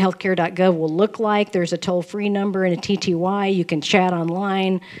pages at healthcare.gov will look like. There's a toll-free number and a TTY. You can chat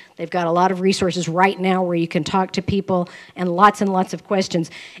online. They've got a lot of resources right now where you can talk to people and lots of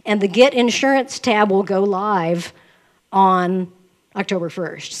questions. And the Get Insurance tab will go live on October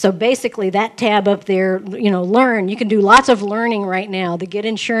 1st. So basically that tab up there, learn, you can do lots of learning right now. The Get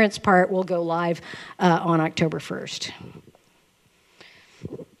Insurance part will go live on October 1st.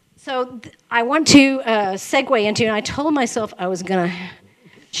 So I want to segue into, and I told myself I was going to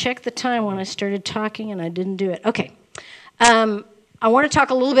check the time when I started talking, and I didn't do it. Okay. I want to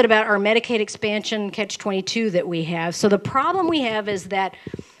talk a little bit about our Medicaid expansion catch-22 that we have. So the problem we have is that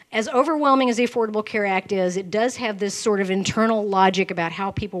as overwhelming as the Affordable Care Act is, it does have this sort of internal logic about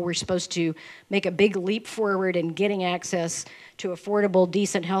how people were supposed to make a big leap forward in getting access to affordable,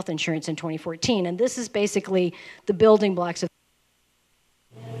 decent health insurance in 2014. And this is basically the building blocks of.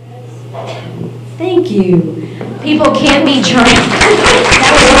 Thank you. People can't be charged.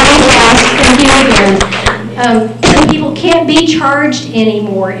 That was my last. Thank you again. People can't be charged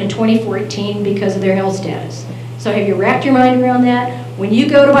anymore in 2014 because of their health status. So have you wrapped your mind around that? When you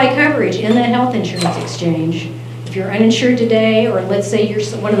go to buy coverage in that health insurance exchange, if you're uninsured today, or let's say you're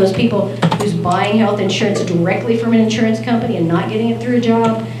one of those people who's buying health insurance directly from an insurance company and not getting it through a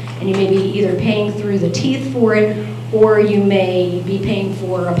job, and you may be either paying through the teeth for it, or you may be paying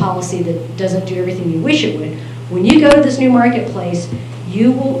for a policy that doesn't do everything you wish it would. When you go to this new marketplace,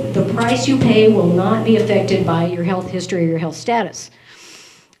 the price you pay will not be affected by your health history or your health status.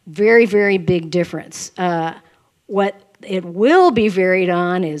 Very, very big difference. What it will be varied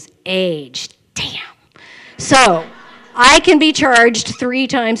on is age. Damn. So I can be charged 3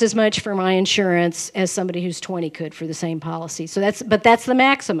 times as much for my insurance as somebody who's 20 could for the same policy. So that's the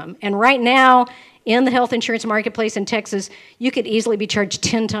maximum. And right now, in the health insurance marketplace in Texas, you could easily be charged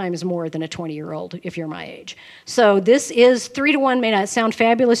 10 times more than a 20-year-old if you're my age. So this is 3 to 1, may not sound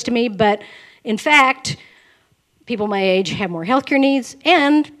fabulous to me, but in fact, people my age have more healthcare needs,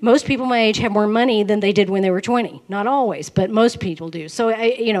 and most people my age have more money than they did when they were 20. Not always, but most people do. So,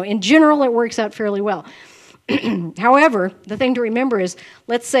 in general, it works out fairly well. However, the thing to remember is,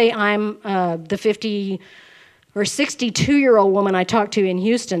 let's say I'm the 50 or 62-year-old woman I talked to in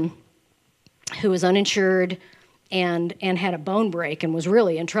Houston who was uninsured and had a bone break and was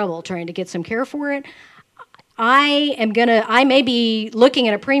really in trouble trying to get some care for it. I may be looking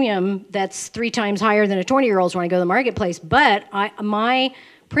at a premium that's 3 times higher than a 20-year-old's when I go to the marketplace, but my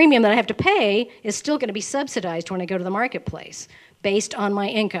premium that I have to pay is still going to be subsidized when I go to the marketplace based on my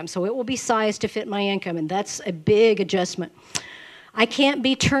income. So it will be sized to fit my income, and that's a big adjustment. I can't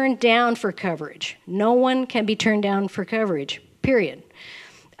be turned down for coverage. No one can be turned down for coverage, period.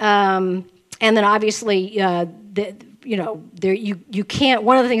 And then obviously, you can't,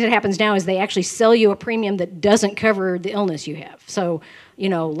 one of the things that happens now is they actually sell you a premium that doesn't cover the illness you have. So,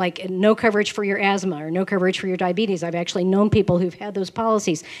 like no coverage for your asthma or no coverage for your diabetes. I've actually known people who've had those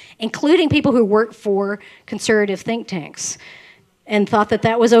policies, including people who work for conservative think tanks and thought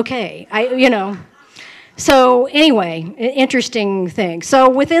that was okay. So anyway, interesting thing. So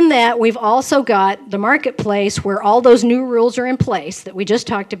within that, we've also got the marketplace where all those new rules are in place that we just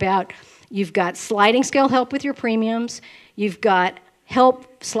talked about. You've got sliding scale help with your premiums. You've got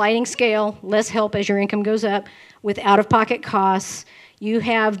help, sliding scale, less help as your income goes up with out-of-pocket costs. You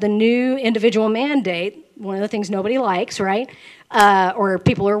have the new individual mandate, one of the things nobody likes, right? Or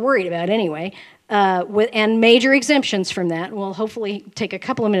people are worried about anyway. And major exemptions from that. We'll hopefully take a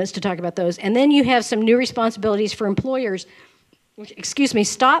couple of minutes to talk about those. And then you have some new responsibilities for employers, which,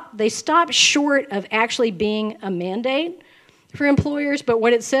 they stop short of actually being a mandate for employers, but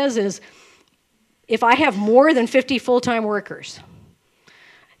what it says is, if I have more than 50 full-time workers,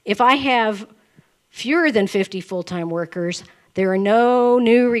 if I have fewer than 50 full-time workers, there are no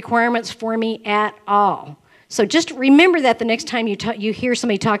new requirements for me at all. So just remember that the next time you hear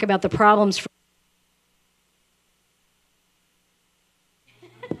somebody talk about the problems.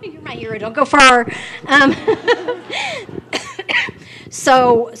 You're my hero, don't go far.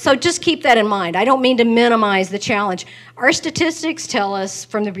 So just keep that in mind. I don't mean to minimize the challenge. Our statistics tell us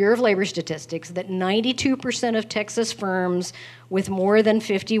from the Bureau of Labor Statistics that 92% of Texas firms with more than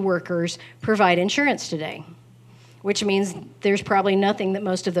 50 workers provide insurance today, which means there's probably nothing that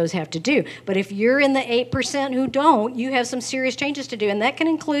most of those have to do. But if you're in the 8% who don't, you have some serious changes to do. And that can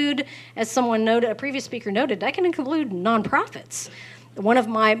include, as someone noted, a previous speaker noted, that can include nonprofits. One of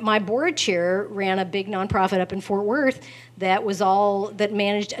my board chair ran a big nonprofit up in Fort Worth that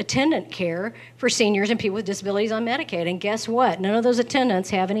managed attendant care for seniors and people with disabilities on Medicaid. And guess what? None of those attendants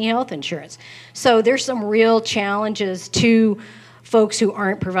have any health insurance. So there's some real challenges to folks who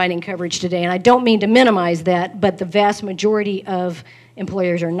aren't providing coverage today. And I don't mean to minimize that, but the vast majority of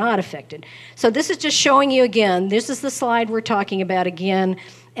employers are not affected. So this is just showing you again, this is the slide we're talking about again,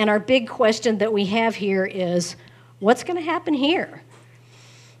 and our big question that we have here is, what's going to happen here?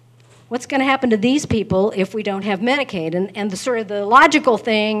 What's going to happen to these people if we don't have Medicaid? And the sort of the logical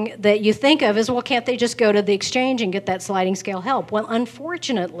thing that you think of is, well, can't they just go to the exchange and get that sliding scale help? Well,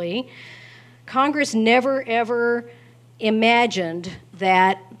 unfortunately, Congress never, ever imagined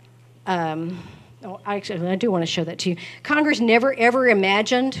that, actually, I do want to show that to you. Congress never, ever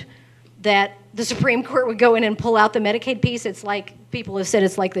imagined that the Supreme Court would go in and pull out the Medicaid piece. It's like, people have said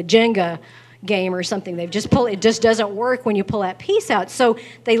it's like the Jenga game or something. They've just pulled, it just doesn't work when you pull that piece out. So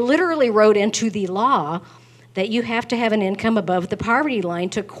they literally wrote into the law that you have to have an income above the poverty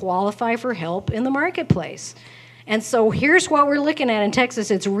line to qualify for help in the marketplace. And so here's what we're looking at in Texas.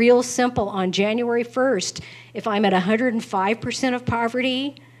 It's real simple. On January 1st, if I'm at 105% of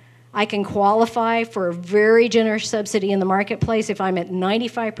poverty, I can qualify for a very generous subsidy in the marketplace. If I'm at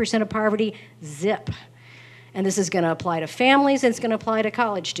 95% of poverty, zip. And this is going to apply to families, and it's going to apply to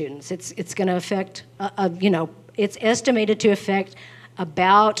college students. It's going to affect, it's estimated to affect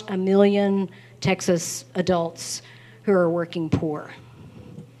about 1 million Texas adults who are working poor.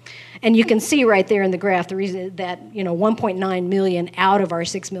 And you can see right there in the graph the reason that 1.9 million out of our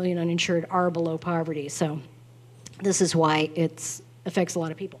 6 million uninsured are below poverty. So this is why it affects a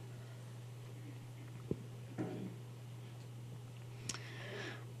lot of people.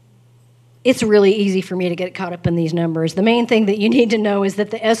 It's really easy for me to get caught up in these numbers. The main thing that you need to know is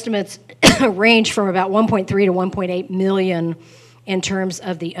that the estimates range from about 1.3 to 1.8 million in terms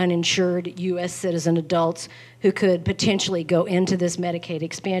of the uninsured U.S. citizen adults who could potentially go into this Medicaid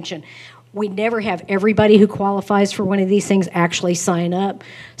expansion. We never have everybody who qualifies for one of these things actually sign up.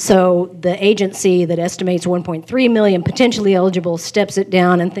 So the agency that estimates 1.3 million potentially eligible steps it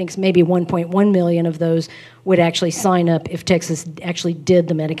down and thinks maybe 1.1 million of those would actually sign up if Texas actually did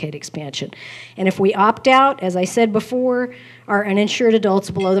the Medicaid expansion. And if we opt out, as I said before, our uninsured adults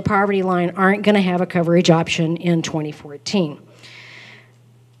below the poverty line aren't going to have a coverage option in 2014.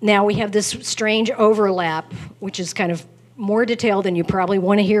 Now we have this strange overlap, which is kind of more detailed than you probably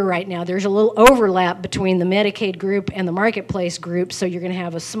want to hear right now. There's a little overlap between the Medicaid group and the marketplace group, so you're going to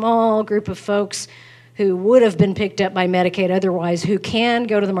have a small group of folks who would have been picked up by Medicaid otherwise who can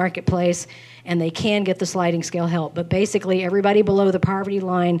go to the marketplace and they can get the sliding scale help. But basically everybody below the poverty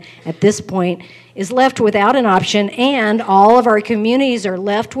line at this point is left without an option, and all of our communities are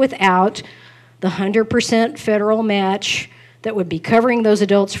left without the 100% federal match that would be covering those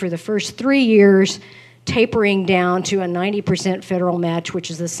adults for the first 3 years, tapering down to a 90% federal match, which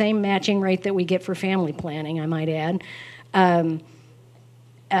is the same matching rate that we get for family planning, I might add,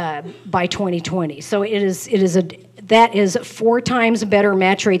 by 2020. So that is 4 times a better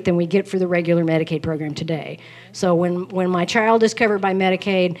match rate than we get for the regular Medicaid program today. So when my child is covered by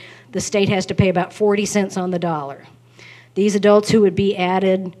Medicaid, the state has to pay about 40 cents on the dollar. These adults who would be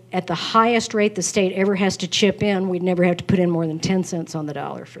added at the highest rate the state ever has to chip in, we'd never have to put in more than 10 cents on the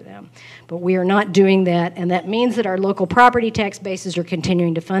dollar for them. But we are not doing that, and that means that our local property tax bases are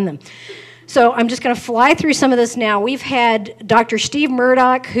continuing to fund them. So I'm just going to fly through some of this now. We've had Dr. Steve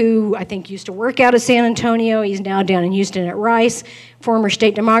Murdoch, who I think used to work out of San Antonio. He's now down in Houston at Rice, former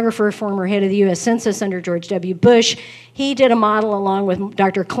state demographer, former head of the U.S. Census under George W. Bush. He did a model along with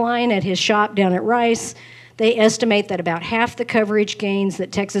Dr. Klein at his shop down at Rice. They estimate that about half the coverage gains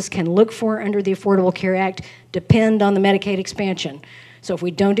that Texas can look for under the Affordable Care Act depend on the Medicaid expansion. So if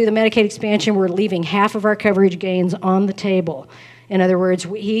we don't do the Medicaid expansion, we're leaving half of our coverage gains on the table. In other words,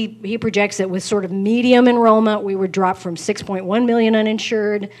 he projects that with sort of medium enrollment, we would drop from 6.1 million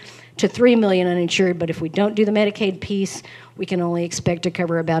uninsured to 3 million uninsured, but if we don't do the Medicaid piece, we can only expect to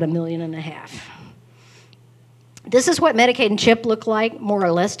cover about 1.5 million. This is what Medicaid and CHIP look like, more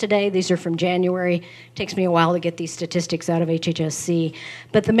or less today. These are from January. It takes me a while to get these statistics out of HHSC.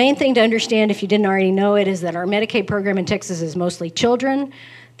 But the main thing to understand, if you didn't already know it, is that our Medicaid program in Texas is mostly children.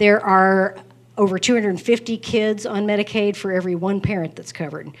 There are over 250 kids on Medicaid for every 1 parent that's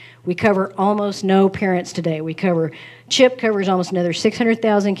covered. We cover almost no parents today. CHIP covers almost another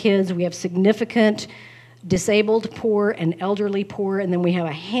 600,000 kids. We have significant disabled poor and elderly poor, and then we have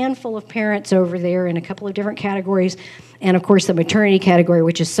a handful of parents over there in a couple of different categories, and of course the maternity category,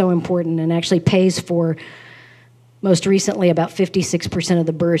 which is so important and actually pays for, most recently, about 56% of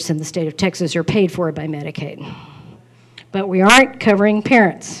the births in the state of Texas are paid for by Medicaid. But we aren't covering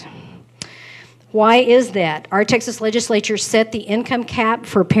parents. Why is that? Our Texas legislature set the income cap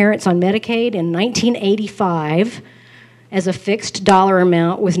for parents on Medicaid in 1985 as a fixed dollar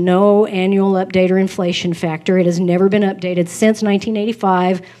amount with no annual update or inflation factor. It has never been updated since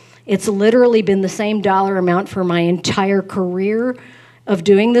 1985. It's literally been the same dollar amount for my entire career of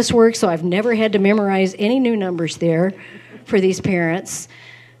doing this work, so I've never had to memorize any new numbers there for these parents.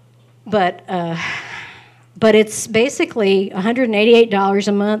 But it's basically $188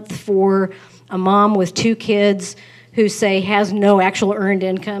 a month for a mom with 2 kids who, say, has no actual earned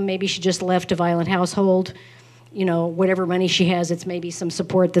income. Maybe she just left a violent household. You know, whatever money she has, it's maybe some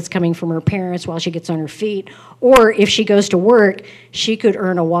support that's coming from her parents while she gets on her feet. Or if she goes to work, she could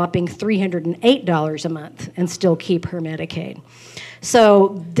earn a whopping $308 a month and still keep her Medicaid.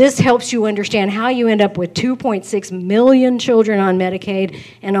 So this helps you understand how you end up with 2.6 million children on Medicaid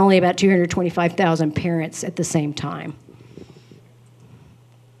and only about 225,000 parents at the same time.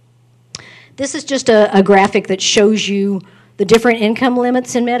 This is just a graphic that shows you the different income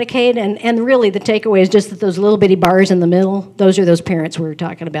limits in Medicaid, and really the takeaway is just that those little bitty bars in the middle, those are those parents we were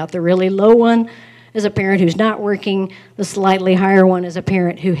talking about. The really low one is a parent who's not working. The slightly higher one is a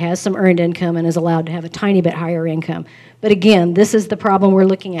parent who has some earned income and is allowed to have a tiny bit higher income. But again, this is the problem we're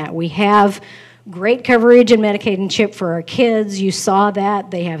looking at. We have great coverage in Medicaid and CHIP for our kids. You saw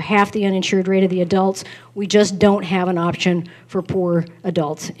that. They have half the uninsured rate of the adults. We just don't have an option for poor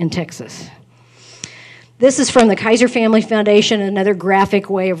adults in Texas. This is from the Kaiser Family Foundation, another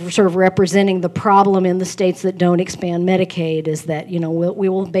graphic way of sort of representing the problem in the states that don't expand Medicaid is that, you know, we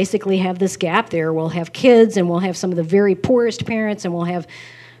will basically have this gap there. We'll have kids and we'll have some of the very poorest parents and we'll have,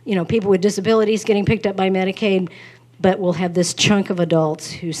 you know, people with disabilities getting picked up by Medicaid, but we'll have this chunk of adults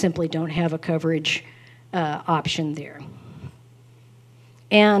who simply don't have a coverage option there.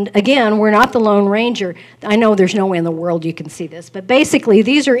 And again, we're not the Lone Ranger. I know there's no way in the world you can see this, but basically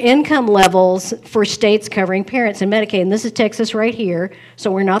these are income levels for states covering parents in Medicaid. And this is Texas right here,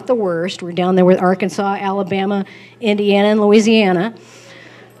 so we're not the worst. We're down there with Arkansas, Alabama, Indiana, and Louisiana.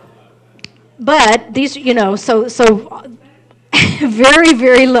 But these, you know, so very,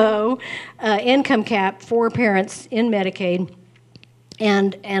 very low income cap for parents in Medicaid.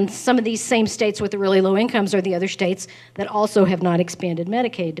 And some of these same states with the really low incomes are the other states that also have not expanded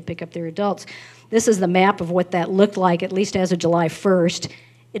Medicaid to pick up their adults. This is the map of what that looked like, at least as of July 1st.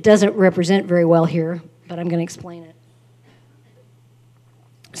 It doesn't represent very well here, but I'm going to explain it.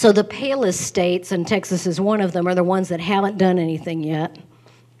 So the palest states, and Texas is one of them, are the ones that haven't done anything yet.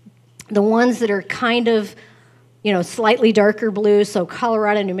 The ones that are kind of, you know, slightly darker blue, so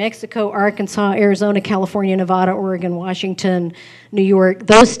Colorado, New Mexico, Arkansas, Arizona, California, Nevada, Oregon, Washington, New York,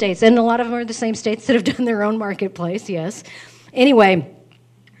 those states, and a lot of them are the same states that have done their own marketplace, yes. Anyway,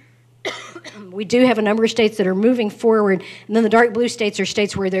 we do have a number of states that are moving forward, and then the dark blue states are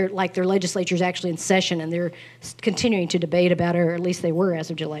states where their legislature is actually in session, and they're continuing to debate about it, or at least they were as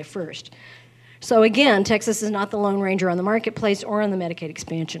of July 1st. So again, Texas is not the Lone Ranger on the marketplace or on the Medicaid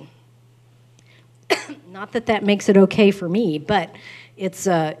expansion. Not that that makes it okay for me, but it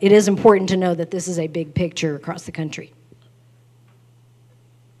is important to know that this is a big picture across the country.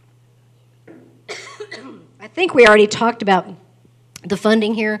 I think we already talked about the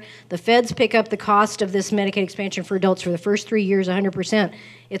funding here. The feds pick up the cost of this Medicaid expansion for adults for the first 3 years 100%.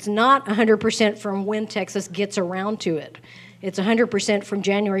 It's not 100% from when Texas gets around to it. It's 100% from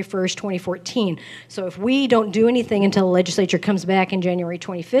January 1st, 2014. So if we don't do anything until the legislature comes back in January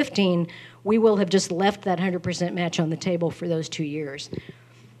 2015, we will have just left that 100% match on the table for those 2 years.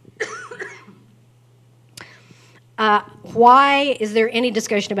 Why is there any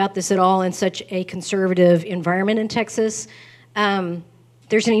discussion about this at all in such a conservative environment in Texas?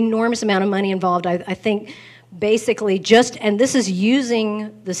 There's an enormous amount of money involved. I think basically just, and this is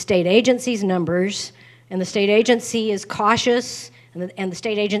using the state agency's numbers, and the state agency is cautious, and the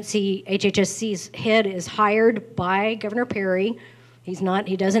state agency, HHSC's head is hired by Governor Perry. He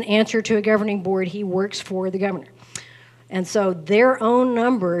doesn't answer to a governing board, he works for the governor. And so their own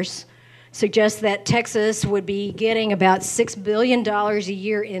numbers suggest that Texas would be getting about $6 billion a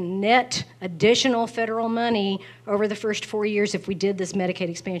year in net additional federal money over the first 4 years if we did this Medicaid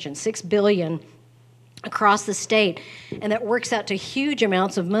expansion, $6 billion across the state. And that works out to huge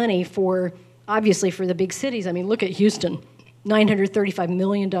amounts of money for, obviously, for the big cities. I mean, look at Houston, $935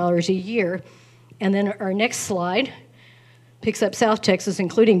 million a year. And then our next slide picks up South Texas,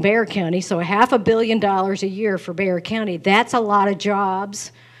 including Bexar County, so $500 million a year for Bexar County. That's a lot of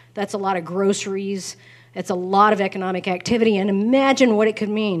jobs. That's a lot of groceries. That's a lot of economic activity. And imagine what it could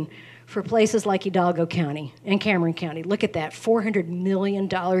mean for places like Hidalgo County and Cameron County. Look at that, $400 million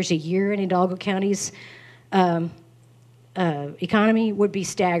a year in Hidalgo County's economy would be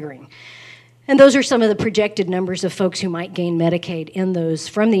staggering. And those are some of the projected numbers of folks who might gain Medicaid in those,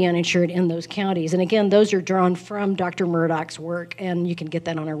 from the uninsured in those counties. And again, those are drawn from Dr. Murdoch's work, and you can get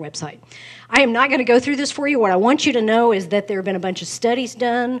that on our website. I am not going to go through this for you. What I want you to know is that there have been a bunch of studies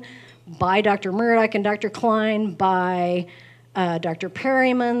done by Dr. Murdoch and Dr. Klein, by Dr.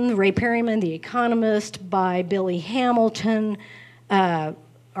 Perryman, Ray Perryman, the economist, by Billy Hamilton,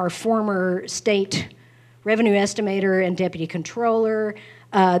 our former state revenue estimator and deputy controller.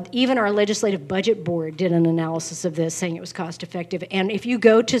 Even our legislative budget board did an analysis of this, saying it was cost effective. And if you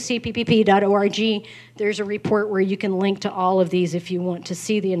go to cppp.org, there's a report where you can link to all of these if you want to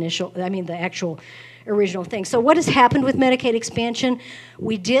see the actual original thing. So what has happened with Medicaid expansion?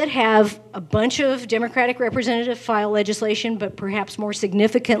 We did have a bunch of Democratic representatives file legislation, but perhaps more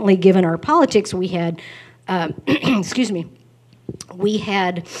significantly, given our politics, we had, we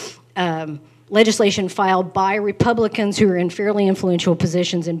had legislation filed by Republicans who are in fairly influential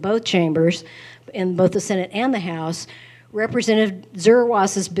positions in both chambers, in both the Senate and the House. Representative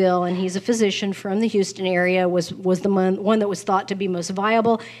Zerwas's bill, and he's a physician from the Houston area, was the one that was thought to be most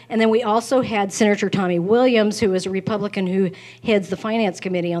viable. And then we also had Senator Tommy Williams, who is a Republican who heads the Finance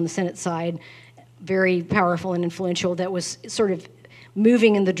Committee on the Senate side, very powerful and influential, that was sort of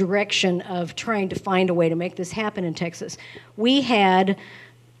moving in the direction of trying to find a way to make this happen in Texas. We had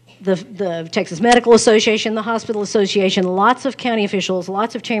the Texas Medical Association, the Hospital Association, lots of county officials,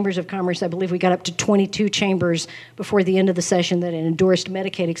 lots of chambers of commerce. I believe we got up to 22 chambers before the end of the session that endorsed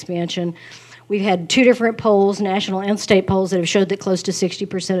Medicaid expansion. We've had 2 different polls, national and state polls, that have showed that close to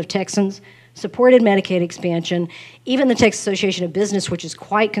 60% of Texans supported Medicaid expansion. Even the Texas Association of Business, which is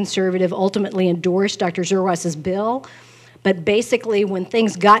quite conservative, ultimately endorsed Dr. Zerwas's bill. But basically, when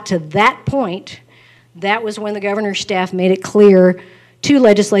things got to that point, that was when the governor's staff made it clear to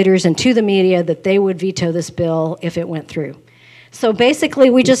legislators and to the media that they would veto this bill if it went through. So basically,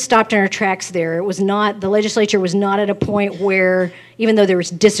 we just stopped in our tracks there. It was not, the legislature was not at a point where, even though there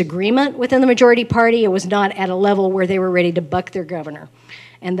was disagreement within the majority party, it was not at a level where they were ready to buck their governor.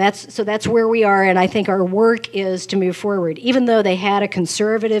 And that's where we are, and I think our work is to move forward. Even though they had a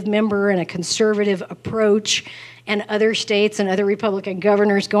conservative member and a conservative approach, and other states and other Republican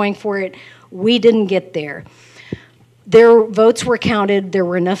governors going for it, we didn't get there. Their votes were counted. There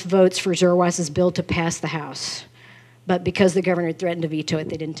were enough votes for Zerwas's bill to pass the House. But because the governor threatened to veto it,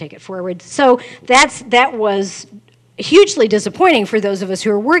 they didn't take it forward. So that was hugely disappointing for those of us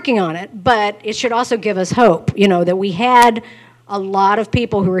who are working on it, but it should also give us hope, that we had a lot of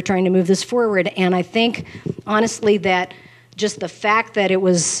people who were trying to move this forward. And I think, honestly, that just the fact that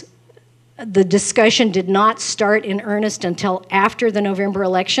the discussion did not start in earnest until after the November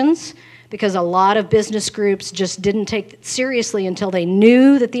elections, because a lot of business groups just didn't take it seriously until they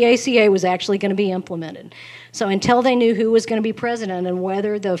knew that the ACA was actually going to be implemented. So until they knew who was going to be president and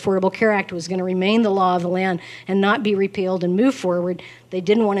whether the Affordable Care Act was going to remain the law of the land and not be repealed and move forward, they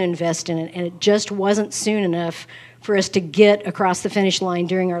didn't want to invest in it. And it just wasn't soon enough for us to get across the finish line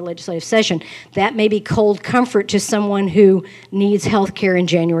during our legislative session. That may be cold comfort to someone who needs health care in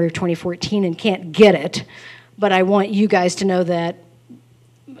January of 2014 and can't get it. But I want you guys to know that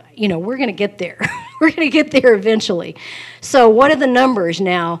we're going to get there. We're going to get there eventually. So what are the numbers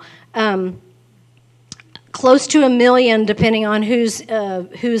now? Close to 1 million, depending on whose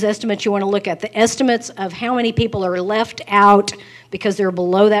estimates you want to look at. The estimates of how many people are left out because they're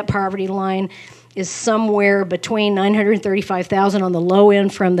below that poverty line is somewhere between 935,000 on the low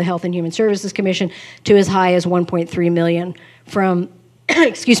end from the Health and Human Services Commission to as high as 1.3 million from,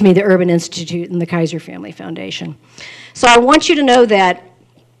 the Urban Institute and the Kaiser Family Foundation. So I want you to know that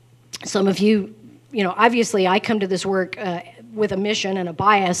some of you, obviously I come to this work with a mission and a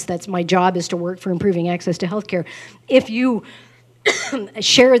bias. That's my job, is to work for improving access to health care. If you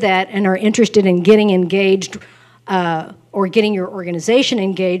share that and are interested in getting engaged or getting your organization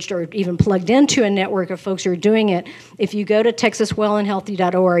engaged or even plugged into a network of folks who are doing it, if you go to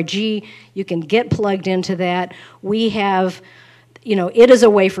texaswellandhealthy.org, you can get plugged into that. We have, it is a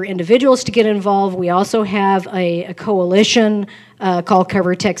way for individuals to get involved. We also have a coalition called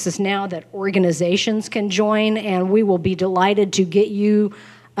Cover Texas Now that organizations can join, and we will be delighted to get you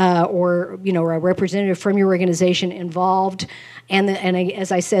or a representative from your organization involved. And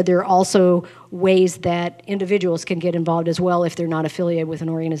as I said, there are also ways that individuals can get involved as well if they're not affiliated with an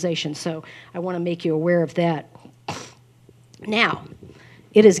organization. So I want to make you aware of that. Now,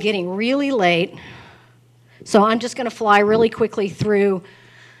 it is getting really late, so I'm just going to fly really quickly through.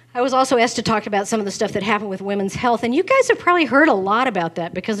 I was also asked to talk about some of the stuff that happened with women's health, and you guys have probably heard a lot about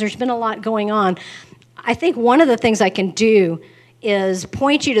that because there's been a lot going on. I think one of the things I can do is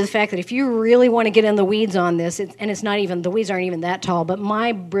point you to the fact that if you really want to get in the weeds on this, and it's not even, the weeds aren't even that tall, but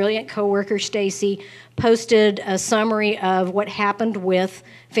my brilliant coworker, Stacy, posted a summary of what happened with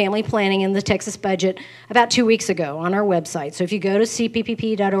family planning in the Texas budget about 2 weeks ago on our website. So if you go to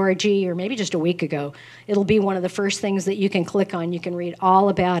cppp.org, or maybe just a week ago, it'll be one of the first things that you can click on. You can read all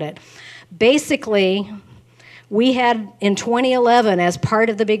about it. Basically, we had in 2011, as part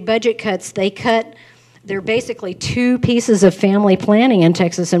of the big budget cuts, there are basically two pieces of family planning in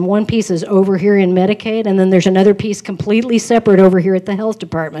Texas, and one piece is over here in Medicaid, and then there's another piece completely separate over here at the health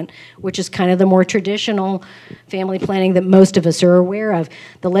department, which is kind of the more traditional family planning that most of us are aware of.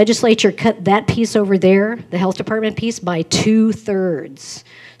 The legislature cut that piece over there, the health department piece, by 2/3.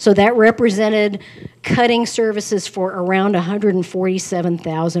 So that represented cutting services for around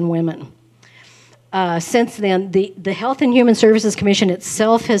 147,000 women. Since then, the Health and Human Services Commission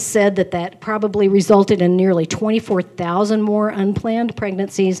itself has said that probably resulted in nearly 24,000 more unplanned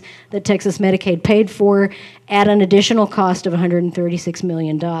pregnancies that Texas Medicaid paid for at an additional cost of $136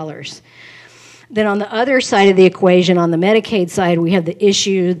 million. Then on the other side of the equation, on the Medicaid side, we have the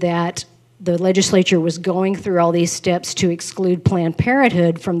issue that the legislature was going through all these steps to exclude Planned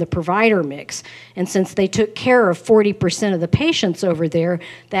Parenthood from the provider mix. And since they took care of 40% of the patients over there,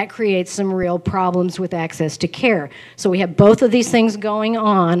 that creates some real problems with access to care. So we have both of these things going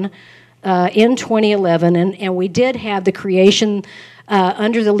on in 2011, and we did have the creation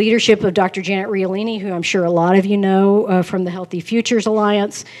under the leadership of Dr. Janet Riolini, who I'm sure a lot of you know from the Healthy Futures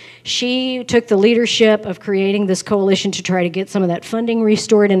Alliance. She took the leadership of creating this coalition to try to get some of that funding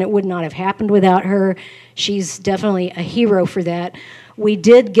restored, and it would not have happened without her. She's definitely a hero for that. We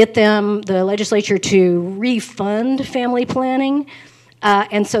did get the legislature, to refund family planning,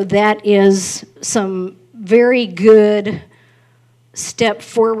 and so that is some very good step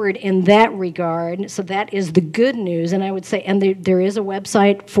forward in that regard. So that is the good news. And I would say, and there is a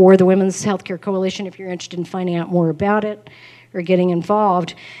website for the Women's Healthcare Coalition if you're interested in finding out more about it or getting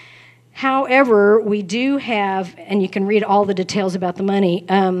involved. However, we do have, and you can read all the details about the money,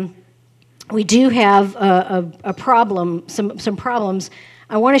 we do have a problem, some problems.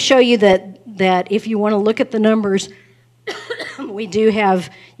 I want to show you that if you want to look at the numbers, we do have,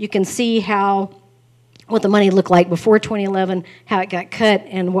 you can see what the money looked like before 2011, how it got cut,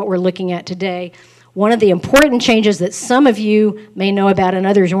 and what we're looking at today. One of the important changes that some of you may know about and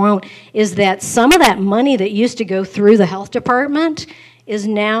others won't is that some of that money that used to go through the health department is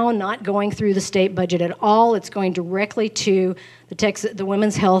now not going through the state budget at all. It's going directly to the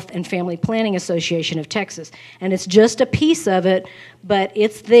Women's Health and Family Planning Association of Texas. And it's just a piece of it, but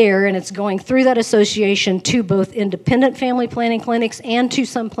it's there, and it's going through that association to both independent family planning clinics and to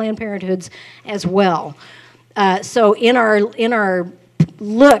some Planned Parenthoods as well. So in our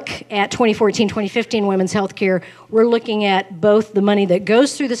look at 2014-2015 women's health care, we're looking at both the money that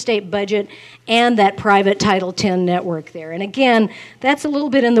goes through the state budget and that private Title X network there. And again, that's a little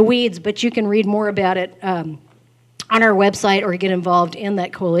bit in the weeds, but you can read more about it on our website or get involved in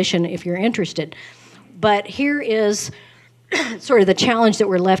that coalition if you're interested. But here is sort of the challenge that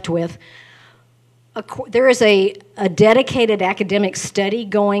we're left with. There is a dedicated academic study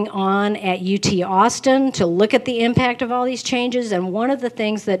going on at UT Austin to look at the impact of all these changes, and one of the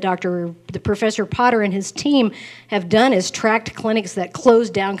things that Professor Potter and his team have done is tracked clinics that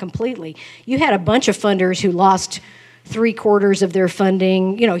closed down completely. You had a bunch of funders who lost 3/4 of their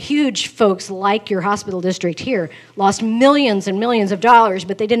funding. You know, huge folks like your hospital district here lost millions and millions of dollars,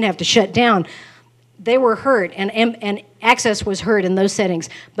 but they didn't have to shut down. They were hurt, and access was hurt in those settings.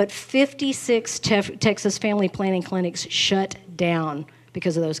 But 56 Texas family planning clinics shut down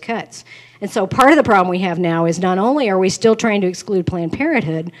because of those cuts. And so part of the problem we have now is not only are we still trying to exclude Planned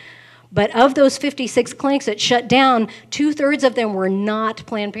Parenthood, but of those 56 clinics that shut down, 2/3 of them were not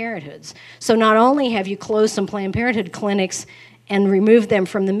Planned Parenthoods. So not only have you closed some Planned Parenthood clinics and removed them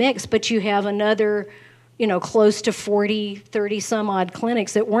from the mix, but you have another, close to 40, 30 some odd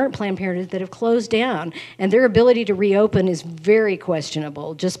clinics that weren't Planned Parenthood that have closed down. And their ability to reopen is very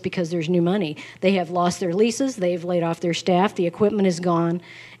questionable just because there's new money. They have lost their leases, they've laid off their staff, the equipment is gone.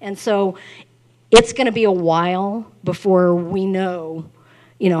 And so it's going to be a while before we know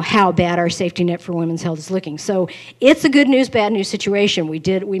how bad our safety net for women's health is looking. So it's a good news, bad news situation.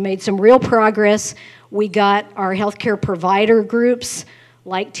 We made some real progress. We got our healthcare provider groups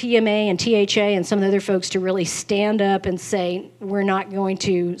like TMA and THA and some of the other folks to really stand up and say, we're not going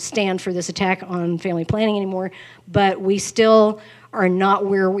to stand for this attack on family planning anymore, but we still are not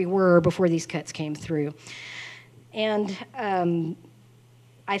where we were before these cuts came through. And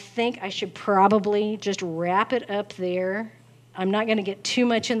I think I should probably just wrap it up there. I'm not going to get too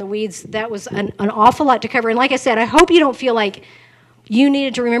much in the weeds. That was an awful lot to cover. And like I said, I hope you don't feel like you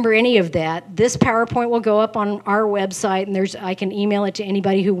needed to remember any of that, this PowerPoint will go up on our website, and I can email it to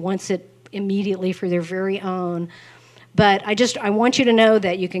anybody who wants it immediately for their very own. But I want you to know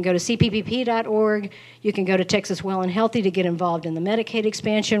that you can go to cppp.org, you can go to Texas Well and Healthy to get involved in the Medicaid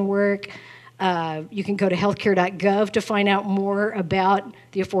expansion work, you can go to healthcare.gov to find out more about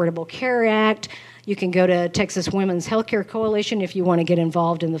the Affordable Care Act. You can go to Texas Women's Healthcare Coalition if you want to get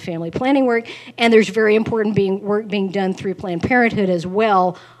involved in the family planning work. And there's very important work being done through Planned Parenthood as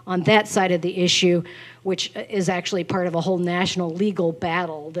well on that side of the issue, which is actually part of a whole national legal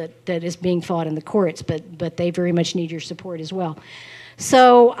battle that is being fought in the courts, but they very much need your support as well.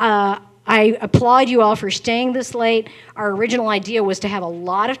 So I applaud you all for staying this late. Our original idea was to have a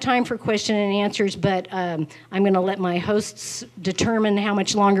lot of time for question and answers, but I'm going to let my hosts determine how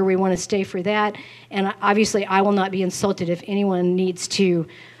much longer we want to stay for that. And obviously, I will not be insulted if anyone needs to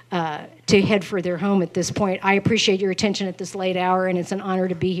head for their home at this point. I appreciate your attention at this late hour, and it's an honor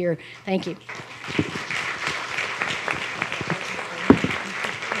to be here. Thank you.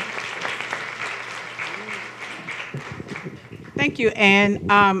 Thank you, and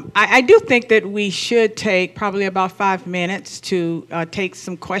I do think that we should take probably about 5 minutes to take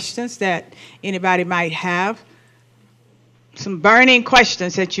some questions that anybody might have, some burning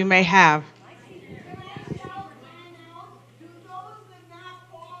questions that you may have.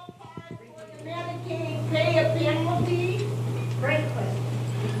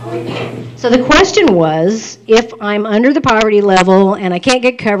 So the question was, if I'm under the poverty level and I can't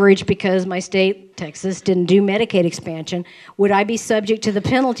get coverage because my state, Texas, didn't do Medicaid expansion, would I be subject to the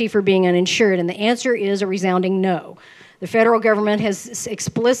penalty for being uninsured? And the answer is a resounding no. The federal government has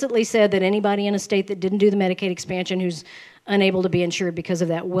explicitly said that anybody in a state that didn't do the Medicaid expansion who's unable to be insured because of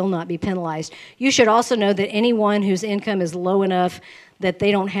that will not be penalized. You should also know that anyone whose income is low enough that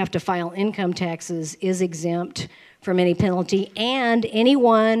they don't have to file income taxes is exempt from any penalty, and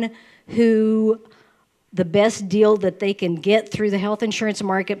anyone who the best deal that they can get through the health insurance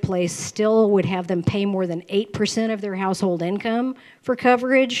marketplace still would have them pay more than 8% of their household income for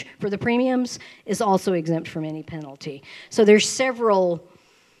coverage for the premiums is also exempt from any penalty. So there's several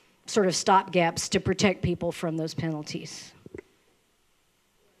sort of stopgaps to protect people from those penalties.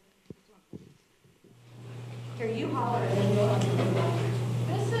 Here, you holler and then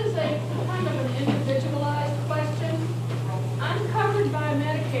we'll This is a kind of an individualized question. I'm covered by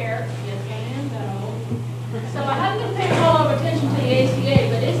Medicare, yes and no. So I haven't been paying a lot of attention to the ACA,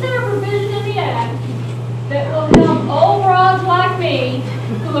 but is there a provision in the Act that will help old broads like me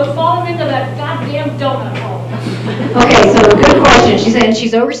who have fallen into that goddamn donut hole? Okay, so good question. She said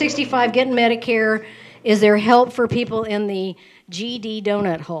she's over 65 getting Medicare. Is there help for people in the GD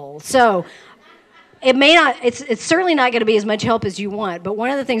donut hole? So it may not, it's certainly not going to be as much help as you want, but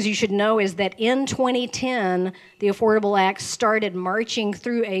one of the things you should know is that in 2010, the Affordable Act started marching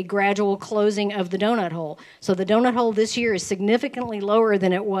through a gradual closing of the donut hole. So the donut hole this year is significantly lower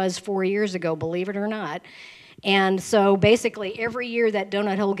than it was 4 years ago, believe it or not. And so basically every year that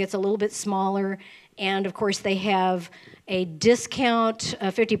donut hole gets a little bit smaller, and of course they have a discount,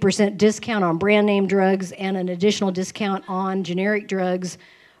 a 50% discount on brand name drugs and an additional discount on generic drugs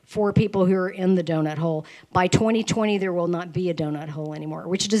for people who are in the donut hole. By 2020, there will not be a donut hole anymore,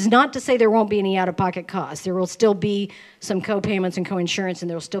 which does not to say there won't be any out-of-pocket costs. There will still be some co-payments and co-insurance, and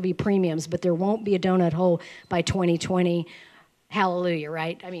there will still be premiums, but there won't be a donut hole by 2020. Hallelujah,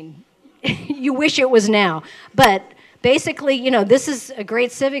 right? I mean, you wish it was now. But basically, you know, this is a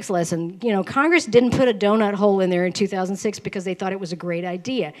great civics lesson. You know, Congress didn't put a donut hole in there in 2006 because they thought it was a great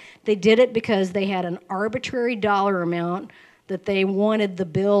idea. They did it because they had an arbitrary dollar amount that they wanted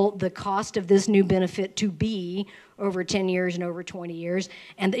the cost of this new benefit to be over 10 years and over 20 years,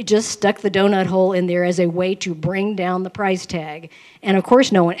 and they just stuck the donut hole in there as a way to bring down the price tag. And of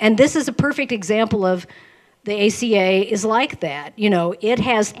course no one, and this is a perfect example of the ACA is like that. You know, it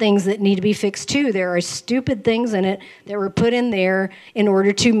has things that need to be fixed too. There are stupid things in it that were put in there in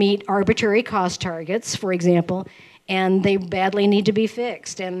order to meet arbitrary cost targets, for example, and they badly need to be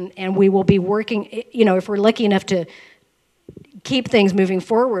fixed. And we will be working, you know, if we're lucky enough to keep things moving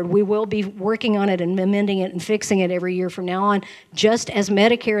forward, we will be working on it and amending it and fixing it every year from now on, just as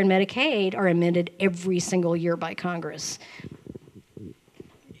Medicare and Medicaid are amended every single year by Congress.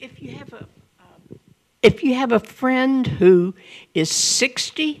 If you have a friend who is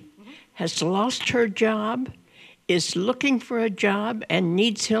 60, has lost her job, is looking for a job, and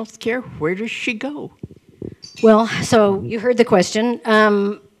needs health care, where does she go? Well, so you heard the question.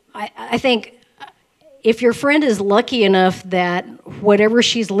 I think if your friend is lucky enough that whatever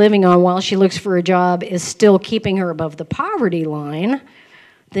she's living on while she looks for a job is still keeping her above the poverty line,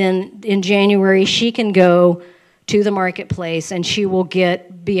 then in January she can go to the marketplace, and she will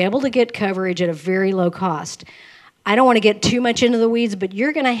be able to get coverage at a very low cost. I don't want to get too much into the weeds, but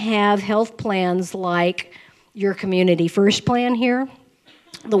you're going to have health plans like your Community First plan here,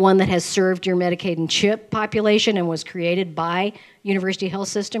 the one that has served your Medicaid and CHIP population and was created by University Health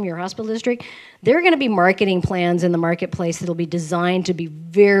System, your hospital district. There are going to be marketing plans in the marketplace that will be designed to be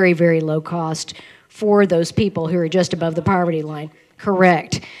very, very low cost for those people who are just above the poverty line.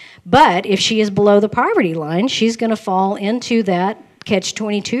 Correct. But if she is below the poverty line, she's going to fall into that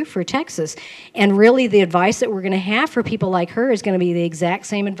catch-22 for Texas. And really the advice that we're going to have for people like her is going to be the exact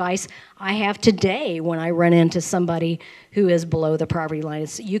same advice I have today when I run into somebody who is below the poverty line.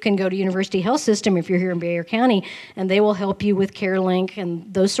 You can go to University Health System if you're here in Bexar County, and they will help you with CareLink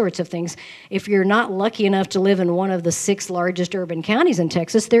and those sorts of things. If you're not lucky enough to live in one of the 6 largest urban counties in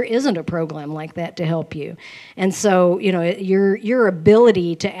Texas, there isn't a program like that to help you. And so, you know, your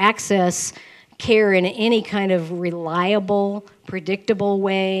ability to access care in any kind of reliable, predictable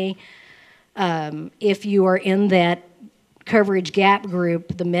way, if you are in that coverage gap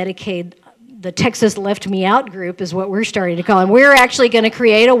group, the Medicaid, the Texas Left Me Out group is what we're starting to call it. We're actually going to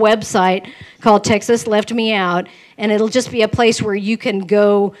create a website called Texas Left Me Out, and it'll just be a place where you can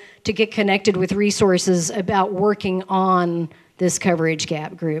go to get connected with resources about working on this coverage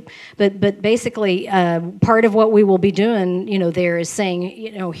gap group. But basically, part of what we will be doing, you know, there is saying,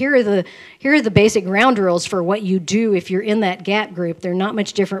 you know, here are the basic ground rules for what you do if you're in that gap group. They're not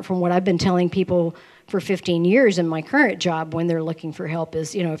much different from what I've been telling people for 15 years in my current job when they're looking for help.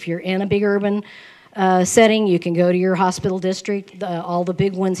 Is, you know, if you're in a big urban setting, you can go to your hospital district. All the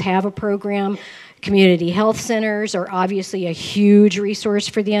big ones have a program. Community health centers are obviously a huge resource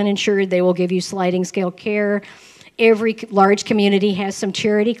for the uninsured. They will give you sliding scale care. Every large community has some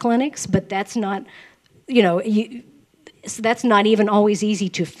charity clinics, but that's not, you know, so that's not even always easy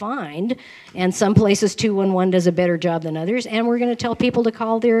to find. And some places 211 does a better job than others. And we're going to tell people to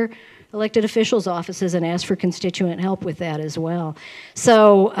call their elected officials' offices and ask for constituent help with that as well.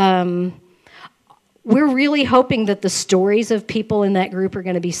 So we're really hoping that the stories of people in that group are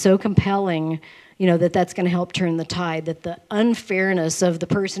going to be so compelling, you know, that's going to help turn the tide, that the unfairness of the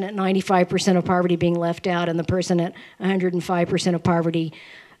person at 95% of poverty being left out and the person at 105% of poverty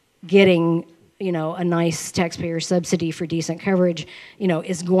getting, you know, a nice taxpayer subsidy for decent coverage, you know,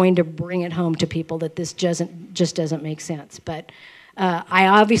 is going to bring it home to people that this just doesn't make sense. But I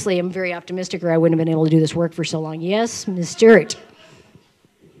obviously am very optimistic, or I wouldn't have been able to do this work for so long. Yes, Ms. Stewart.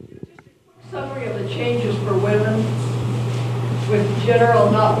 Summary of the changes for women with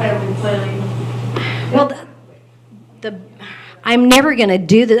general, not family planning. Well, I'm never going to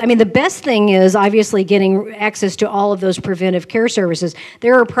do this. I mean, the best thing is obviously getting access to all of those preventive care services.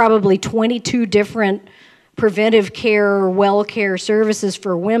 There are probably 22 different preventive care, well care services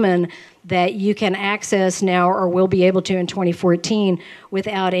for women that you can access now or will be able to in 2014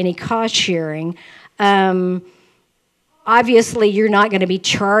 without any cost sharing. Obviously, you're not going to be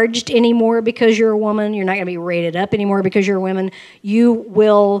charged anymore because you're a woman. You're not going to be rated up anymore because you're a woman. You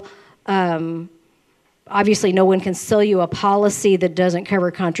will... Obviously, no one can sell you a policy that doesn't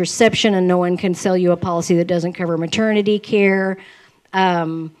cover contraception, and no one can sell you a policy that doesn't cover maternity care.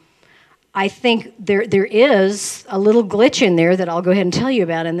 I think there is a little glitch in there that I'll go ahead and tell you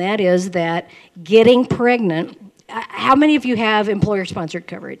about, and that is that getting pregnant, how many of you have employer-sponsored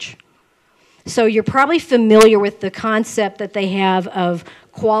coverage? So you're probably familiar with the concept that they have of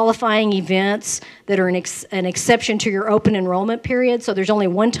qualifying events that are an exception to your open enrollment period. So there's only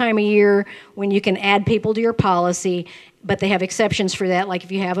one time a year when you can add people to your policy, but they have exceptions for that, like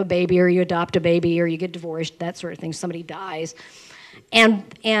if you have a baby or you adopt a baby or you get divorced, that sort of thing, somebody dies.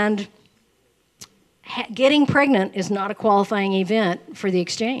 And getting pregnant is not a qualifying event for the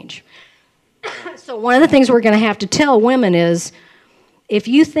exchange. So one of the things we're going to have to tell women is, if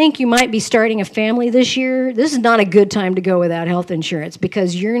you think you might be starting a family this year, this is not a good time to go without health insurance,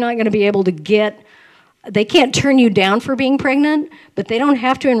 because you're not going to be able to get, they can't turn you down for being pregnant, but they don't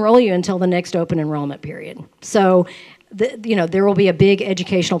have to enroll you until the next open enrollment period. So, you know, there will be a big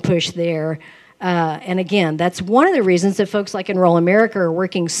educational push there. And again, that's one of the reasons that folks like Enroll America are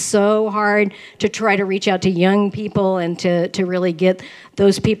working so hard to try to reach out to young people and to really get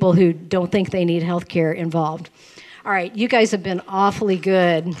those people who don't think they need health care involved. All right, you guys have been awfully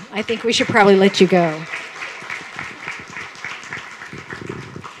good. I think we should probably let you go.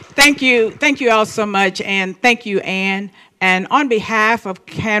 Thank you all so much, and thank you, Ann. And on behalf of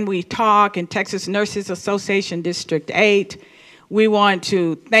Can We Talk and Texas Nurses Association District 8, we want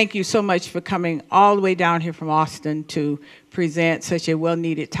to thank you so much for coming all the way down here from Austin to present such a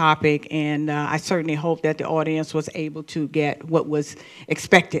well-needed topic, and I certainly hope that the audience was able to get what was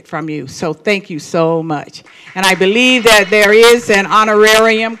expected from you. So thank you so much. And I believe that there is an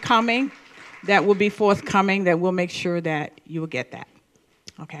honorarium coming that will be forthcoming, that we'll make sure that you will get that.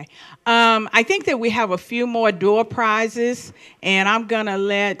 Okay. I think that we have a few more door prizes, and I'm going to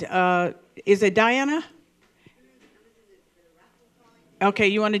let, is it Diana? Okay,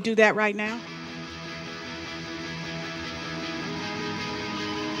 you want to do that right now?